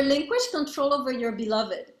moment you relinquish control over your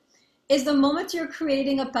beloved is the moment you're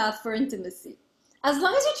creating a path for intimacy. As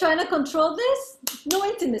long as you're trying to control this, no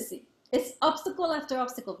intimacy. It's obstacle after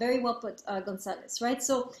obstacle. Very well put, Gonzalez, right?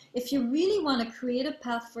 So if you really want to create a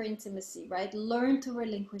path for intimacy, right, learn to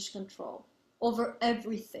relinquish control over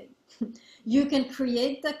everything. You can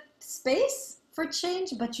create the space for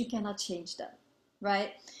change, but you cannot change them,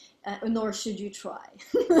 right? Nor should you try,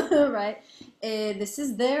 right? This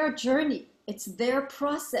is their journey. It's their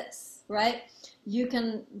process, right? You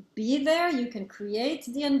can be there, you can create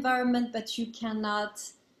the environment, but you cannot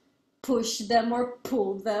push them or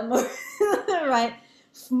pull them or right,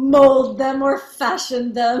 mold them or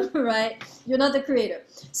fashion them, right? You're not the creator.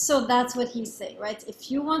 So that's what he's saying, right? If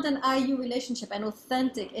you want an IU relationship, an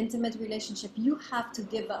authentic, intimate relationship, you have to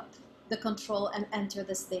give up the control and enter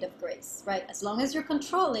the state of grace, right? As long as you're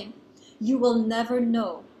controlling, you will never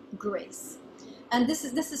know grace. And this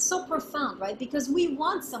is so profound, right? Because we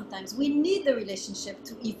want, sometimes we need the relationship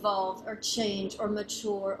to evolve or change or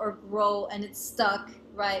mature or grow, and it's stuck,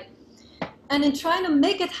 right? And in trying to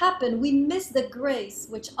make it happen, we miss the grace,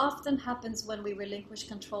 which often happens when we relinquish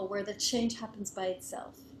control, where the change happens by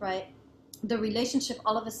itself, right? The relationship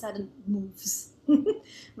all of a sudden moves,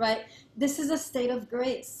 right? This is a state of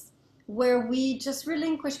grace where we just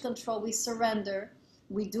relinquish control, we surrender,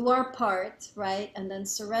 we do our part, right? And then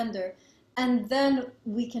surrender. And then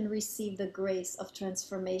we can receive the grace of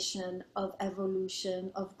transformation, of evolution,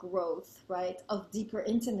 of growth, right? Of deeper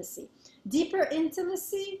intimacy. Deeper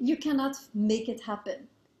intimacy, you cannot make it happen.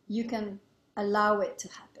 You can allow it to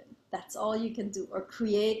happen. That's all you can do, or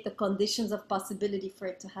create the conditions of possibility for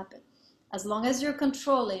it to happen. As long as you're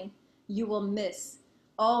controlling, you will miss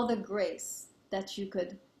all the grace that you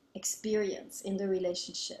could experience in the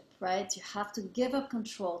relationship, right? You have to give up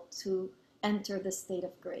control to enter the state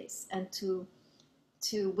of grace and to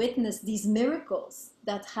witness these miracles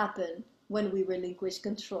that happen when we relinquish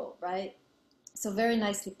control, right? So very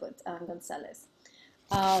nicely put, Gonzalez.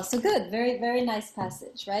 So good, very, very nice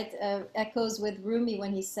passage, right? Echoes with Rumi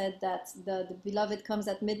when he said that the beloved comes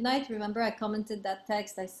at midnight. Remember, I commented that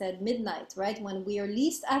text, I said midnight, right? When we are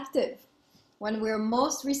least active, when we're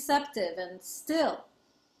most receptive and still,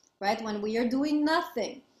 right? When we are doing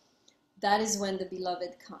nothing, that is when the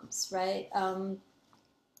beloved comes, right?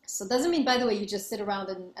 So it doesn't mean, by the way, you just sit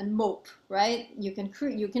around and mope, right? You can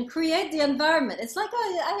create the environment. It's like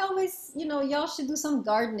I always, y'all should do some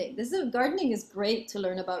gardening. Gardening is great to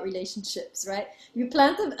learn about relationships, right? You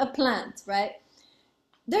plant a plant, right?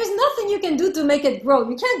 There's nothing you can do to make it grow.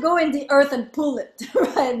 You can't go in the earth and pull it,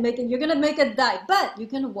 right? You're gonna make it die. But you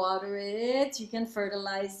can water it, you can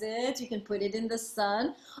fertilize it, you can put it in the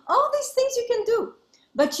sun. All these things you can do,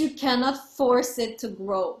 but you cannot force it to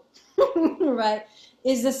grow, right?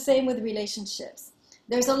 Is the same with relationships.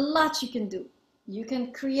 There's a lot you can do. You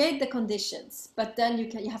can create the conditions, but then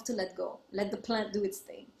you have to let go. Let the plant do its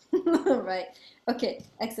thing, right? Okay,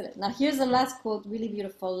 excellent. Now here's the last quote, really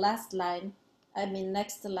beautiful. Last line,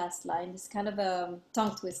 next to last line. It's kind of a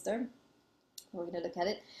tongue twister. We're gonna look at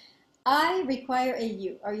it. I require a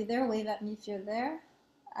you. Are you there? Wave at me if you're there.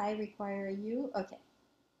 I require a you. Okay.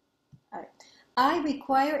 All right. I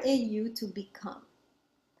require a you to become.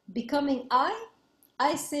 Becoming I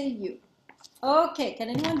say you. Okay, can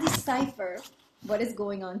anyone decipher what is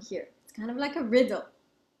going on here? It's kind of like a riddle.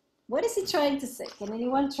 What is he trying to say? Can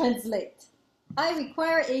anyone translate? I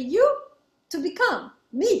require a you to become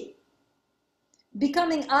me.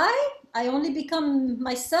 Becoming I only become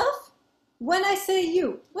myself when I say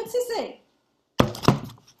you. What's he saying?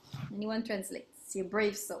 Anyone translates? You're a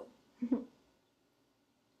brave soul.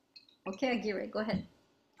 Okay, Aguirre, go ahead.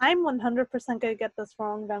 I'm 100% gonna get this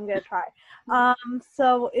wrong, but I'm gonna try.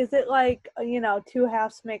 So is it like, two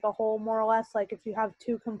halves make a whole, more or less? Like if you have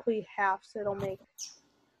two complete halves, it'll make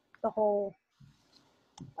the whole?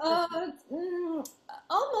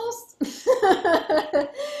 Almost.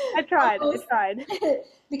 I tried.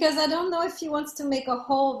 Because I don't know if he wants to make a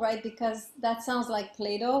whole, right? Because that sounds like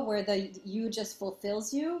Plato, where the you just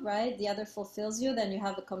fulfills you, right? The other fulfills you, then you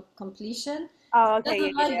have a completion. Oh, okay.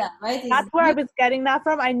 Doesn't like that, right? That's where I was getting that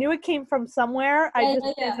from. I knew it came from somewhere. I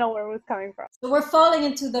just didn't know where it was coming from. So we're falling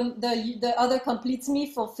into the other completes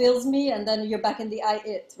me, fulfills me, and then you're back in the I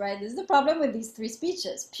it, right? This is the problem with these three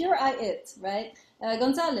speeches. Pure I it, right?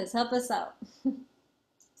 Gonzalez, help us out.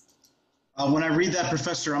 When I read that,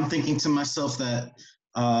 Professor, I'm thinking to myself that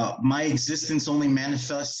my existence only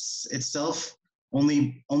manifests itself,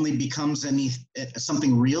 only becomes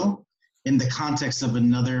something real in the context of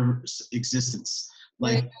another existence.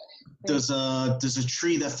 Like, does a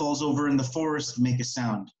tree that falls over in the forest make a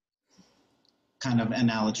sound? Kind of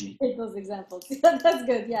analogy. Take those examples. That's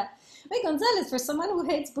good, yeah. Wait, Gonzalez, for someone who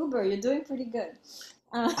hates Buber, you're doing pretty good.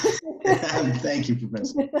 Thank you,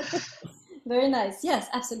 Professor. Very nice. Yes,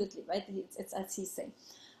 absolutely, right? It's as he's saying.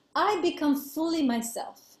 I become fully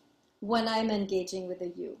myself when I'm engaging with a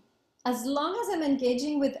you. As long as I'm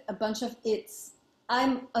engaging with a bunch of it's,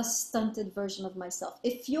 I'm a stunted version of myself.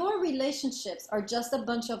 If your relationships are just a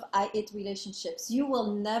bunch of it relationships, you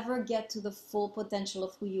will never get to the full potential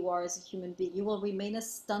of who you are as a human being. You will remain a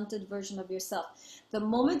stunted version of yourself. The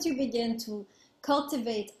moment you begin to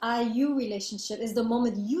cultivate you relationship is the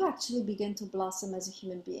moment you actually begin to blossom as a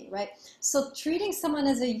human being, right? So treating someone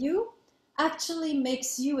as a you actually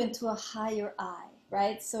makes you into a higher I,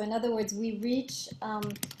 right? So in other words, we reach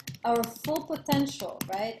our full potential,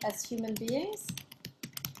 right, as human beings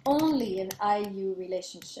only in I-you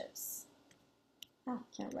relationships.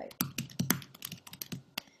 Can't write.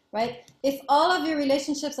 Right? If all of your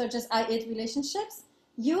relationships are just I-it relationships,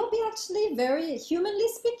 you'll be actually very, humanly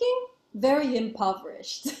speaking, very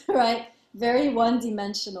impoverished, right? Very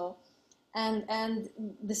one-dimensional. And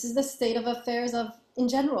this is the state of affairs of in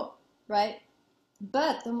general, right?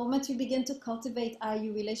 But the moment you begin to cultivate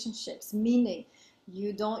I-you relationships, meaning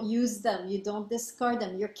you don't use them, you don't discard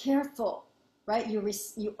them, you're careful, right?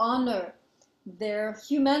 You honor their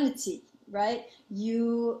humanity, right?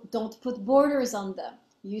 You don't put borders on them.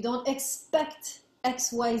 You don't expect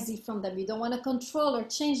XYZ from them. You don't want to control or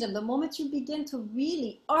change them. The moment you begin to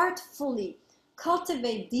really artfully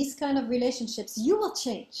cultivate these kind of relationships, you will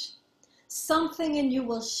change. Something in you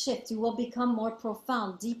will shift. You will become more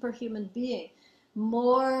profound, deeper human being,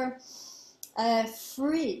 more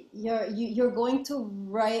free. You're going to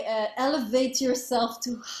elevate yourself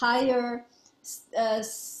to higher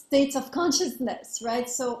states of consciousness, right?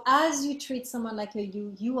 So as you treat someone like a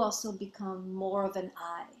you also become more of an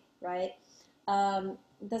I, right?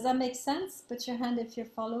 Does that make sense? Put your hand if you're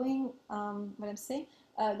following what I'm saying.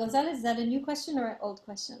 Gonzalez, is that a new question or an old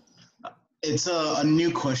question? It's a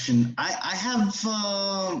new question. I have,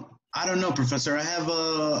 I don't know, Professor, I have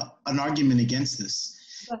an argument against this.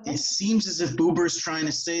 It seems as if Buber's trying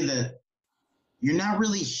to say that you're not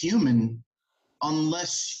really human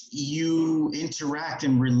unless you interact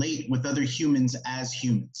and relate with other humans as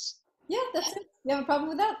humans. Yeah, that's it. You have a problem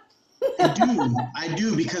with that? I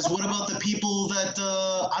do, because what about the people that,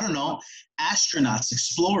 I don't know, astronauts,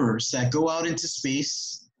 explorers that go out into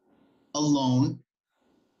space alone?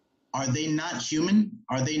 Are they not human?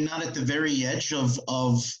 Are they not at the very edge of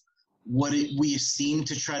what we seem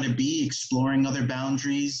to try to be, exploring other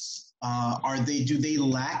boundaries? Do they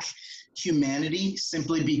lack humanity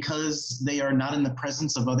simply because they are not in the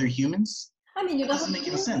presence of other humans? I mean, That doesn't make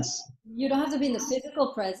any sense. You don't have to be in the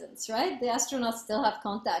physical presence, right? The astronauts still have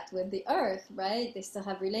contact with the Earth, right? They still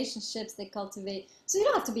have relationships they cultivate. So you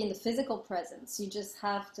don't have to be in the physical presence. You just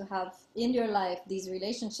have to have in your life these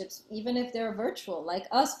relationships, even if they're virtual, like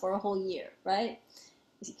us for a whole year, right?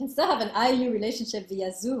 You can still have an IU relationship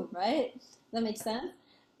via Zoom, right? That makes sense?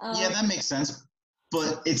 Yeah, that makes sense.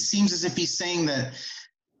 But it seems as if he's saying that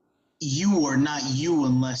you are not you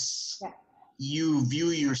unless you view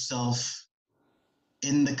yourself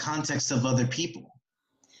in the context of other people.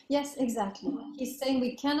 Yes, exactly. He's saying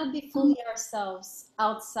we cannot be fully ourselves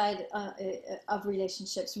outside of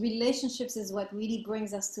relationships. Relationships is what really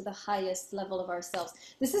brings us to the highest level of ourselves.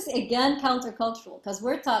 This is again countercultural because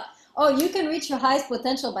we're taught, oh, you can reach your highest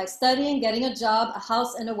potential by studying, getting a job, a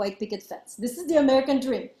house, and a white picket fence. This is the American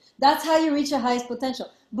dream. That's how you reach your highest potential.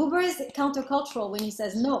 Buber is countercultural when he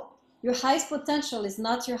says, no, your highest potential is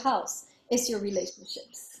not your house, it's your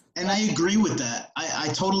relationships. And I agree with that. I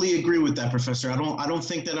totally agree with that, Professor. I don't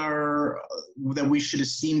think that that we should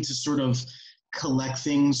esteem to sort of collect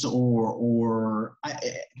things or I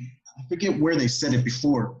forget where they said it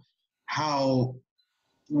before, how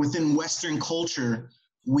within Western culture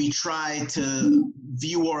we try to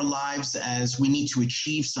view our lives as we need to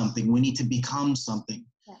achieve something, we need to become something,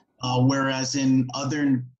 whereas in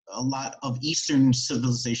a lot of Eastern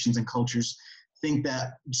civilizations and cultures think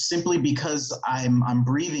that simply because I'm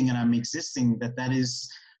breathing and I'm existing, that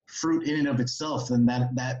is fruit in and of itself, and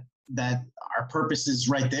that our purpose is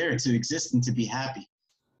right there to exist and to be happy.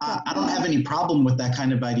 I don't have any problem with that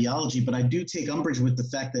kind of ideology, but I do take umbrage with the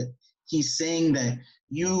fact that he's saying that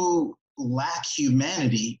you lack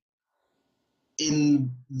humanity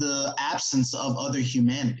in the absence of other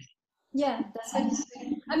humanity. Yeah, that's what he's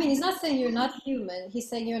saying. I mean, he's not saying you're not human. He's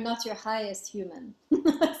saying you're not your highest human.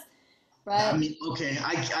 Right? I mean, okay,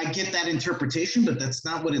 I get that interpretation, but that's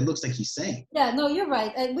not what it looks like he's saying. Yeah, no, you're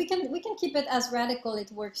right. We can keep it as radical.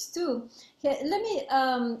 It works too. Okay, let me.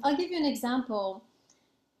 I'll give you an example.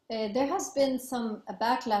 There has been some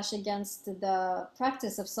backlash against the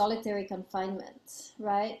practice of solitary confinement,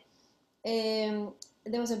 right?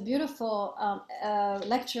 there was a beautiful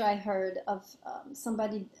lecture I heard of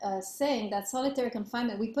somebody saying that solitary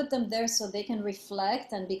confinement, we put them there so they can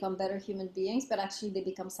reflect and become better human beings, but actually they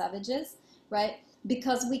become savages, right?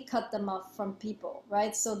 Because we cut them off from people,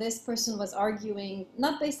 right? So this person was arguing,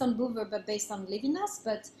 not based on Buber, but based on Levinas,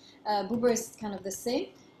 but Buber is kind of the same.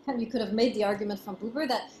 You could have made the argument from Buber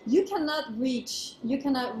that you cannot reach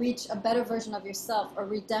a better version of yourself or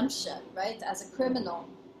redemption, right, as a criminal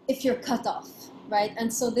if you're cut off, right?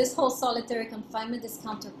 And so this whole solitary confinement is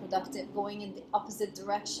counterproductive, going in the opposite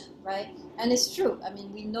direction, right? And it's true. I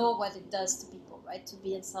mean, we know what it does to people, right, to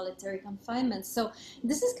be in solitary confinement. So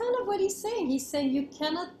this is kind of what he's saying. He's saying you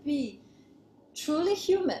cannot be truly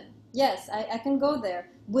human. Yes, I can go there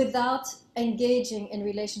without engaging in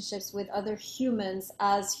relationships with other humans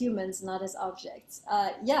as humans, not as objects.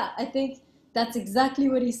 Yeah, I think that's exactly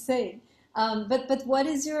what he's saying. But what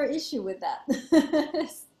is your issue with that?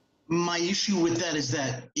 My issue with that is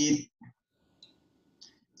that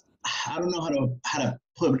I don't know how to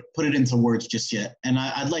put it into words just yet, and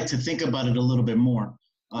I'd like to think about it a little bit more.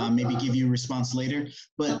 Maybe give you a response later.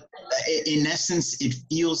 But in essence, it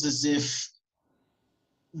feels as if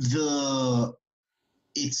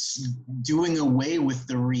it's doing away with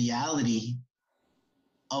the reality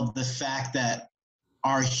of the fact that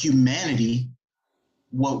our humanity,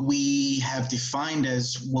 what we have defined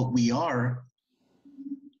as what we are,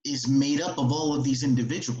 is made up of all of these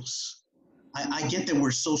individuals. I get that we're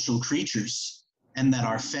social creatures and that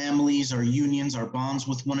our families, our unions, our bonds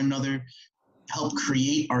with one another help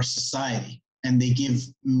create our society and they give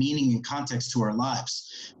meaning and context to our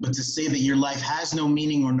lives. But to say that your life has no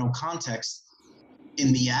meaning or no context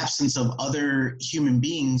in the absence of other human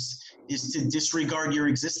beings is to disregard your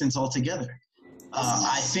existence altogether.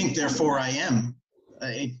 I think, therefore I am.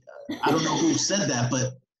 I don't know who said that,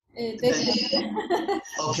 but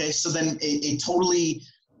okay, so then it totally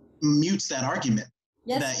mutes that argument.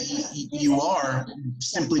 Yes, that you are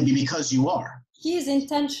simply because you are. He is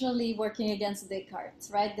intentionally working against Descartes,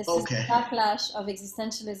 right? This is the backlash of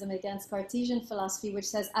existentialism against Cartesian philosophy, which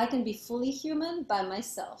says I can be fully human by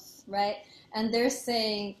myself, right? And they're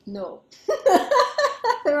saying no,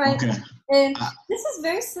 right? Okay. And this is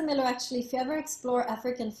very similar, actually. If you ever explore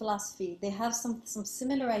African philosophy, they have some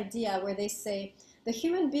similar idea where they say the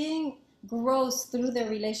human being grows through their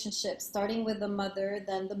relationships, starting with the mother,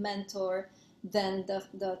 then the mentor, then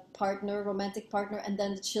the partner, romantic partner, and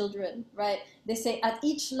then the children, right? They say at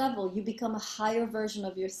each level you become a higher version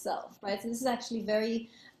of yourself, right? So this is actually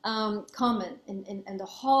very common in the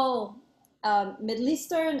whole Middle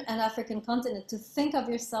Eastern and African continent, to think of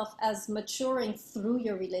yourself as maturing through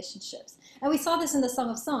your relationships. And we saw this in the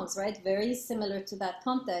Song of Songs, right? Very similar to that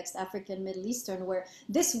context, African, Middle Eastern, where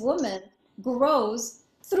this woman grows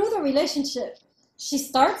through the relationship. She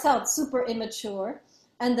starts out super immature,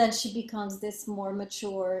 and then she becomes this more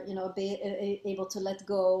mature, you know, able to let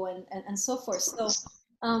go and so forth.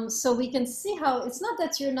 So we can see how it's not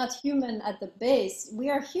that you're not human at the base. We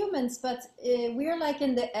are humans, but we are like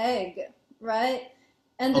in the egg, right?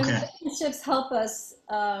 And the relationships help us,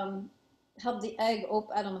 help the egg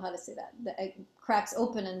open. I don't know how to say that. The egg cracks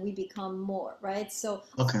open and we become more, right? So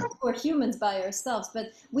of course we're humans by ourselves,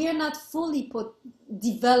 but we are not fully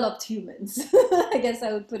developed humans. I guess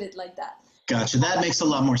I would put it like that. Gotcha. That makes a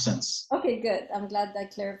lot more sense. Okay, good. I'm glad I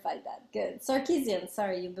clarified that. Good. Sarkeesian,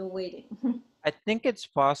 sorry, you've been waiting. I think it's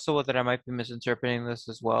possible that I might be misinterpreting this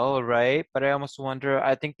as well, right? But I almost wonder,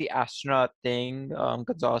 I think the astronaut thing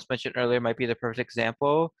Gonzalez mentioned earlier might be the perfect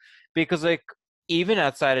example, because like even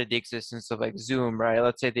outside of the existence of like Zoom, right?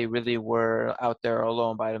 Let's say they really were out there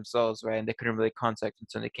alone by themselves, right? And they couldn't really contact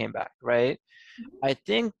until they came back, right? I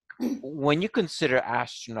think when you consider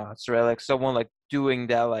astronauts, right, like someone like doing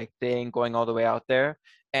that like thing, going all the way out there,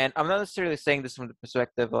 and I'm not necessarily saying this from the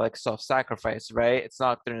perspective of like self-sacrifice, right? It's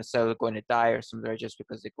not they're necessarily going to die or something, right, just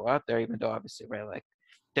because they go out there, even though obviously, right, like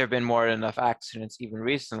there have been more than enough accidents even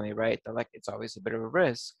recently, right? That like it's always a bit of a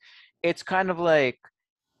risk. It's kind of like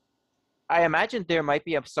I imagine there might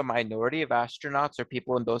be some minority of astronauts or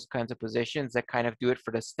people in those kinds of positions that kind of do it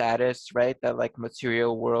for the status, right? That like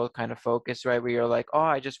material world kind of focus, right? Where you're like, oh,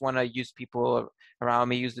 I just want to use people around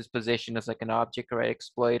me, use this position as like an object, right?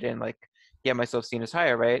 Exploit it and like get myself seen as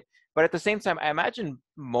higher, right? But at the same time, I imagine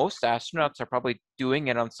most astronauts are probably doing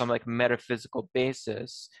it on some like metaphysical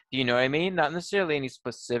basis. Do you know what I mean? Not necessarily any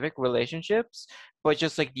specific relationships, but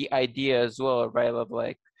just like the idea as well, right? Of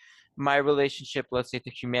like, my relationship, let's say, to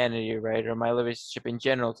humanity, right, or my relationship in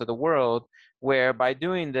general to the world, where by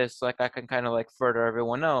doing this, like I can kind of like further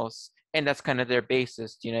everyone else, and that's kind of their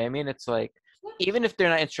basis. Do you know what I mean? It's like even if they're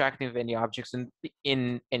not interacting with any objects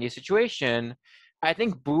in any situation, I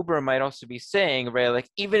think Buber might also be saying, right, like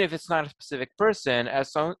even if it's not a specific person,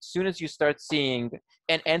 soon as you start seeing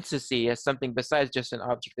an entity as something besides just an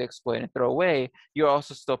object to exploit and throw away, you're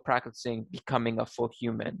also still practicing becoming a full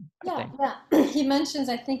human, I Yeah, think. yeah. He mentions,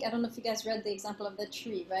 I think, I don't know if you guys read the example of the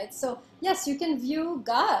tree, right? So, yes, you can view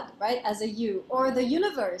God, right, as a you, or the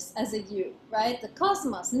universe as a you, right? The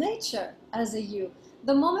cosmos, nature as a you.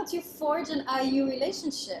 The moment you forge an I-you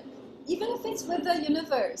relationship, even if it's with the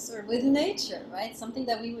universe or with nature, right? Something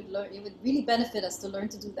that we would learn, it would really benefit us to learn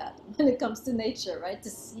to do that when it comes to nature, right? To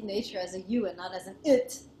see nature as a you and not as an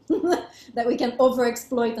it that we can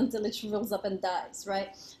overexploit until it shrivels up and dies, right?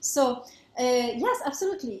 So, yes,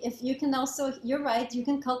 absolutely. If you can also, you're right, you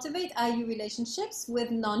can cultivate IU relationships with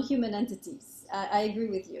non-human entities. I agree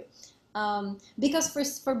with you. Because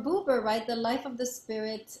for Buber, right, the life of the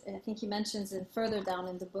spirit, I think he mentions it further down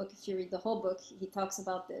in the book, if you read the whole book, he talks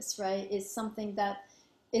about this, right, is something that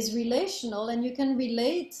is relational and you can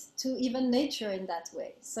relate to even nature in that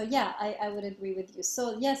way. So yeah, I would agree with you.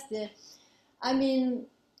 So yes, I mean,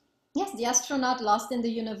 yes, the astronaut lost in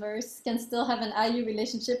the universe can still have an IU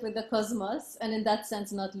relationship with the cosmos and in that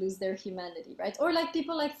sense not lose their humanity, right? Or like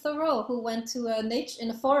people like Thoreau who went to nature in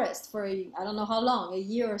a forest for I don't know how long, a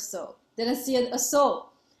year or so, didn't see a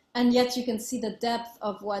soul. And yet you can see the depth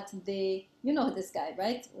of what they, you know this guy,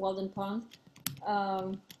 right? Walden Pond.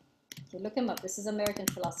 Okay, look him up. This is American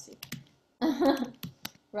philosophy.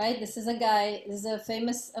 Right? This is a guy, this is a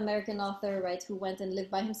famous American author, right, who went and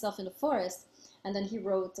lived by himself in the forest. And then he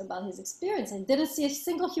wrote about his experience and didn't see a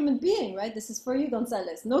single human being, right? This is for you,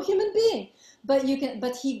 Gonzalez. No human being. But you can,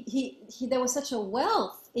 but there was such a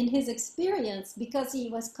wealth in his experience because he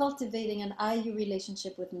was cultivating an IU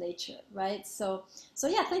relationship with nature, right? So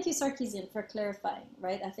yeah, thank you, Sarkeesian, for clarifying,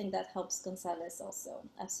 right? I think that helps Gonzalez also.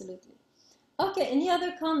 Absolutely. Okay, any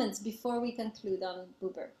other comments before we conclude on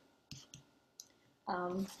Buber?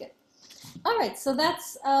 Good. All right, so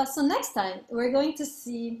that's so next time we're going to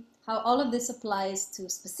see how all of this applies to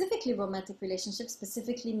specifically romantic relationships,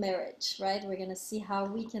 specifically marriage, right? We're going to see how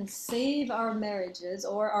we can save our marriages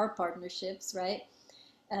or our partnerships, right?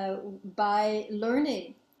 By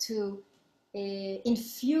learning to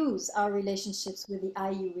infuse our relationships with the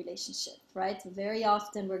IU relationship, right? Very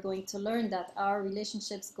often we're going to learn that our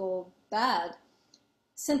relationships go bad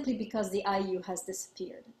simply because the IU has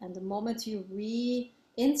disappeared. And the moment you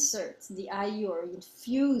reinsert the IU or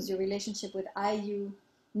infuse your relationship with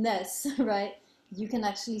IU-ness, right, you can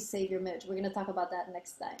actually save your marriage. We're going to talk about that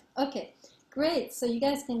next time. Okay, great. So you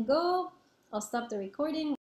guys can go. I'll stop the recording.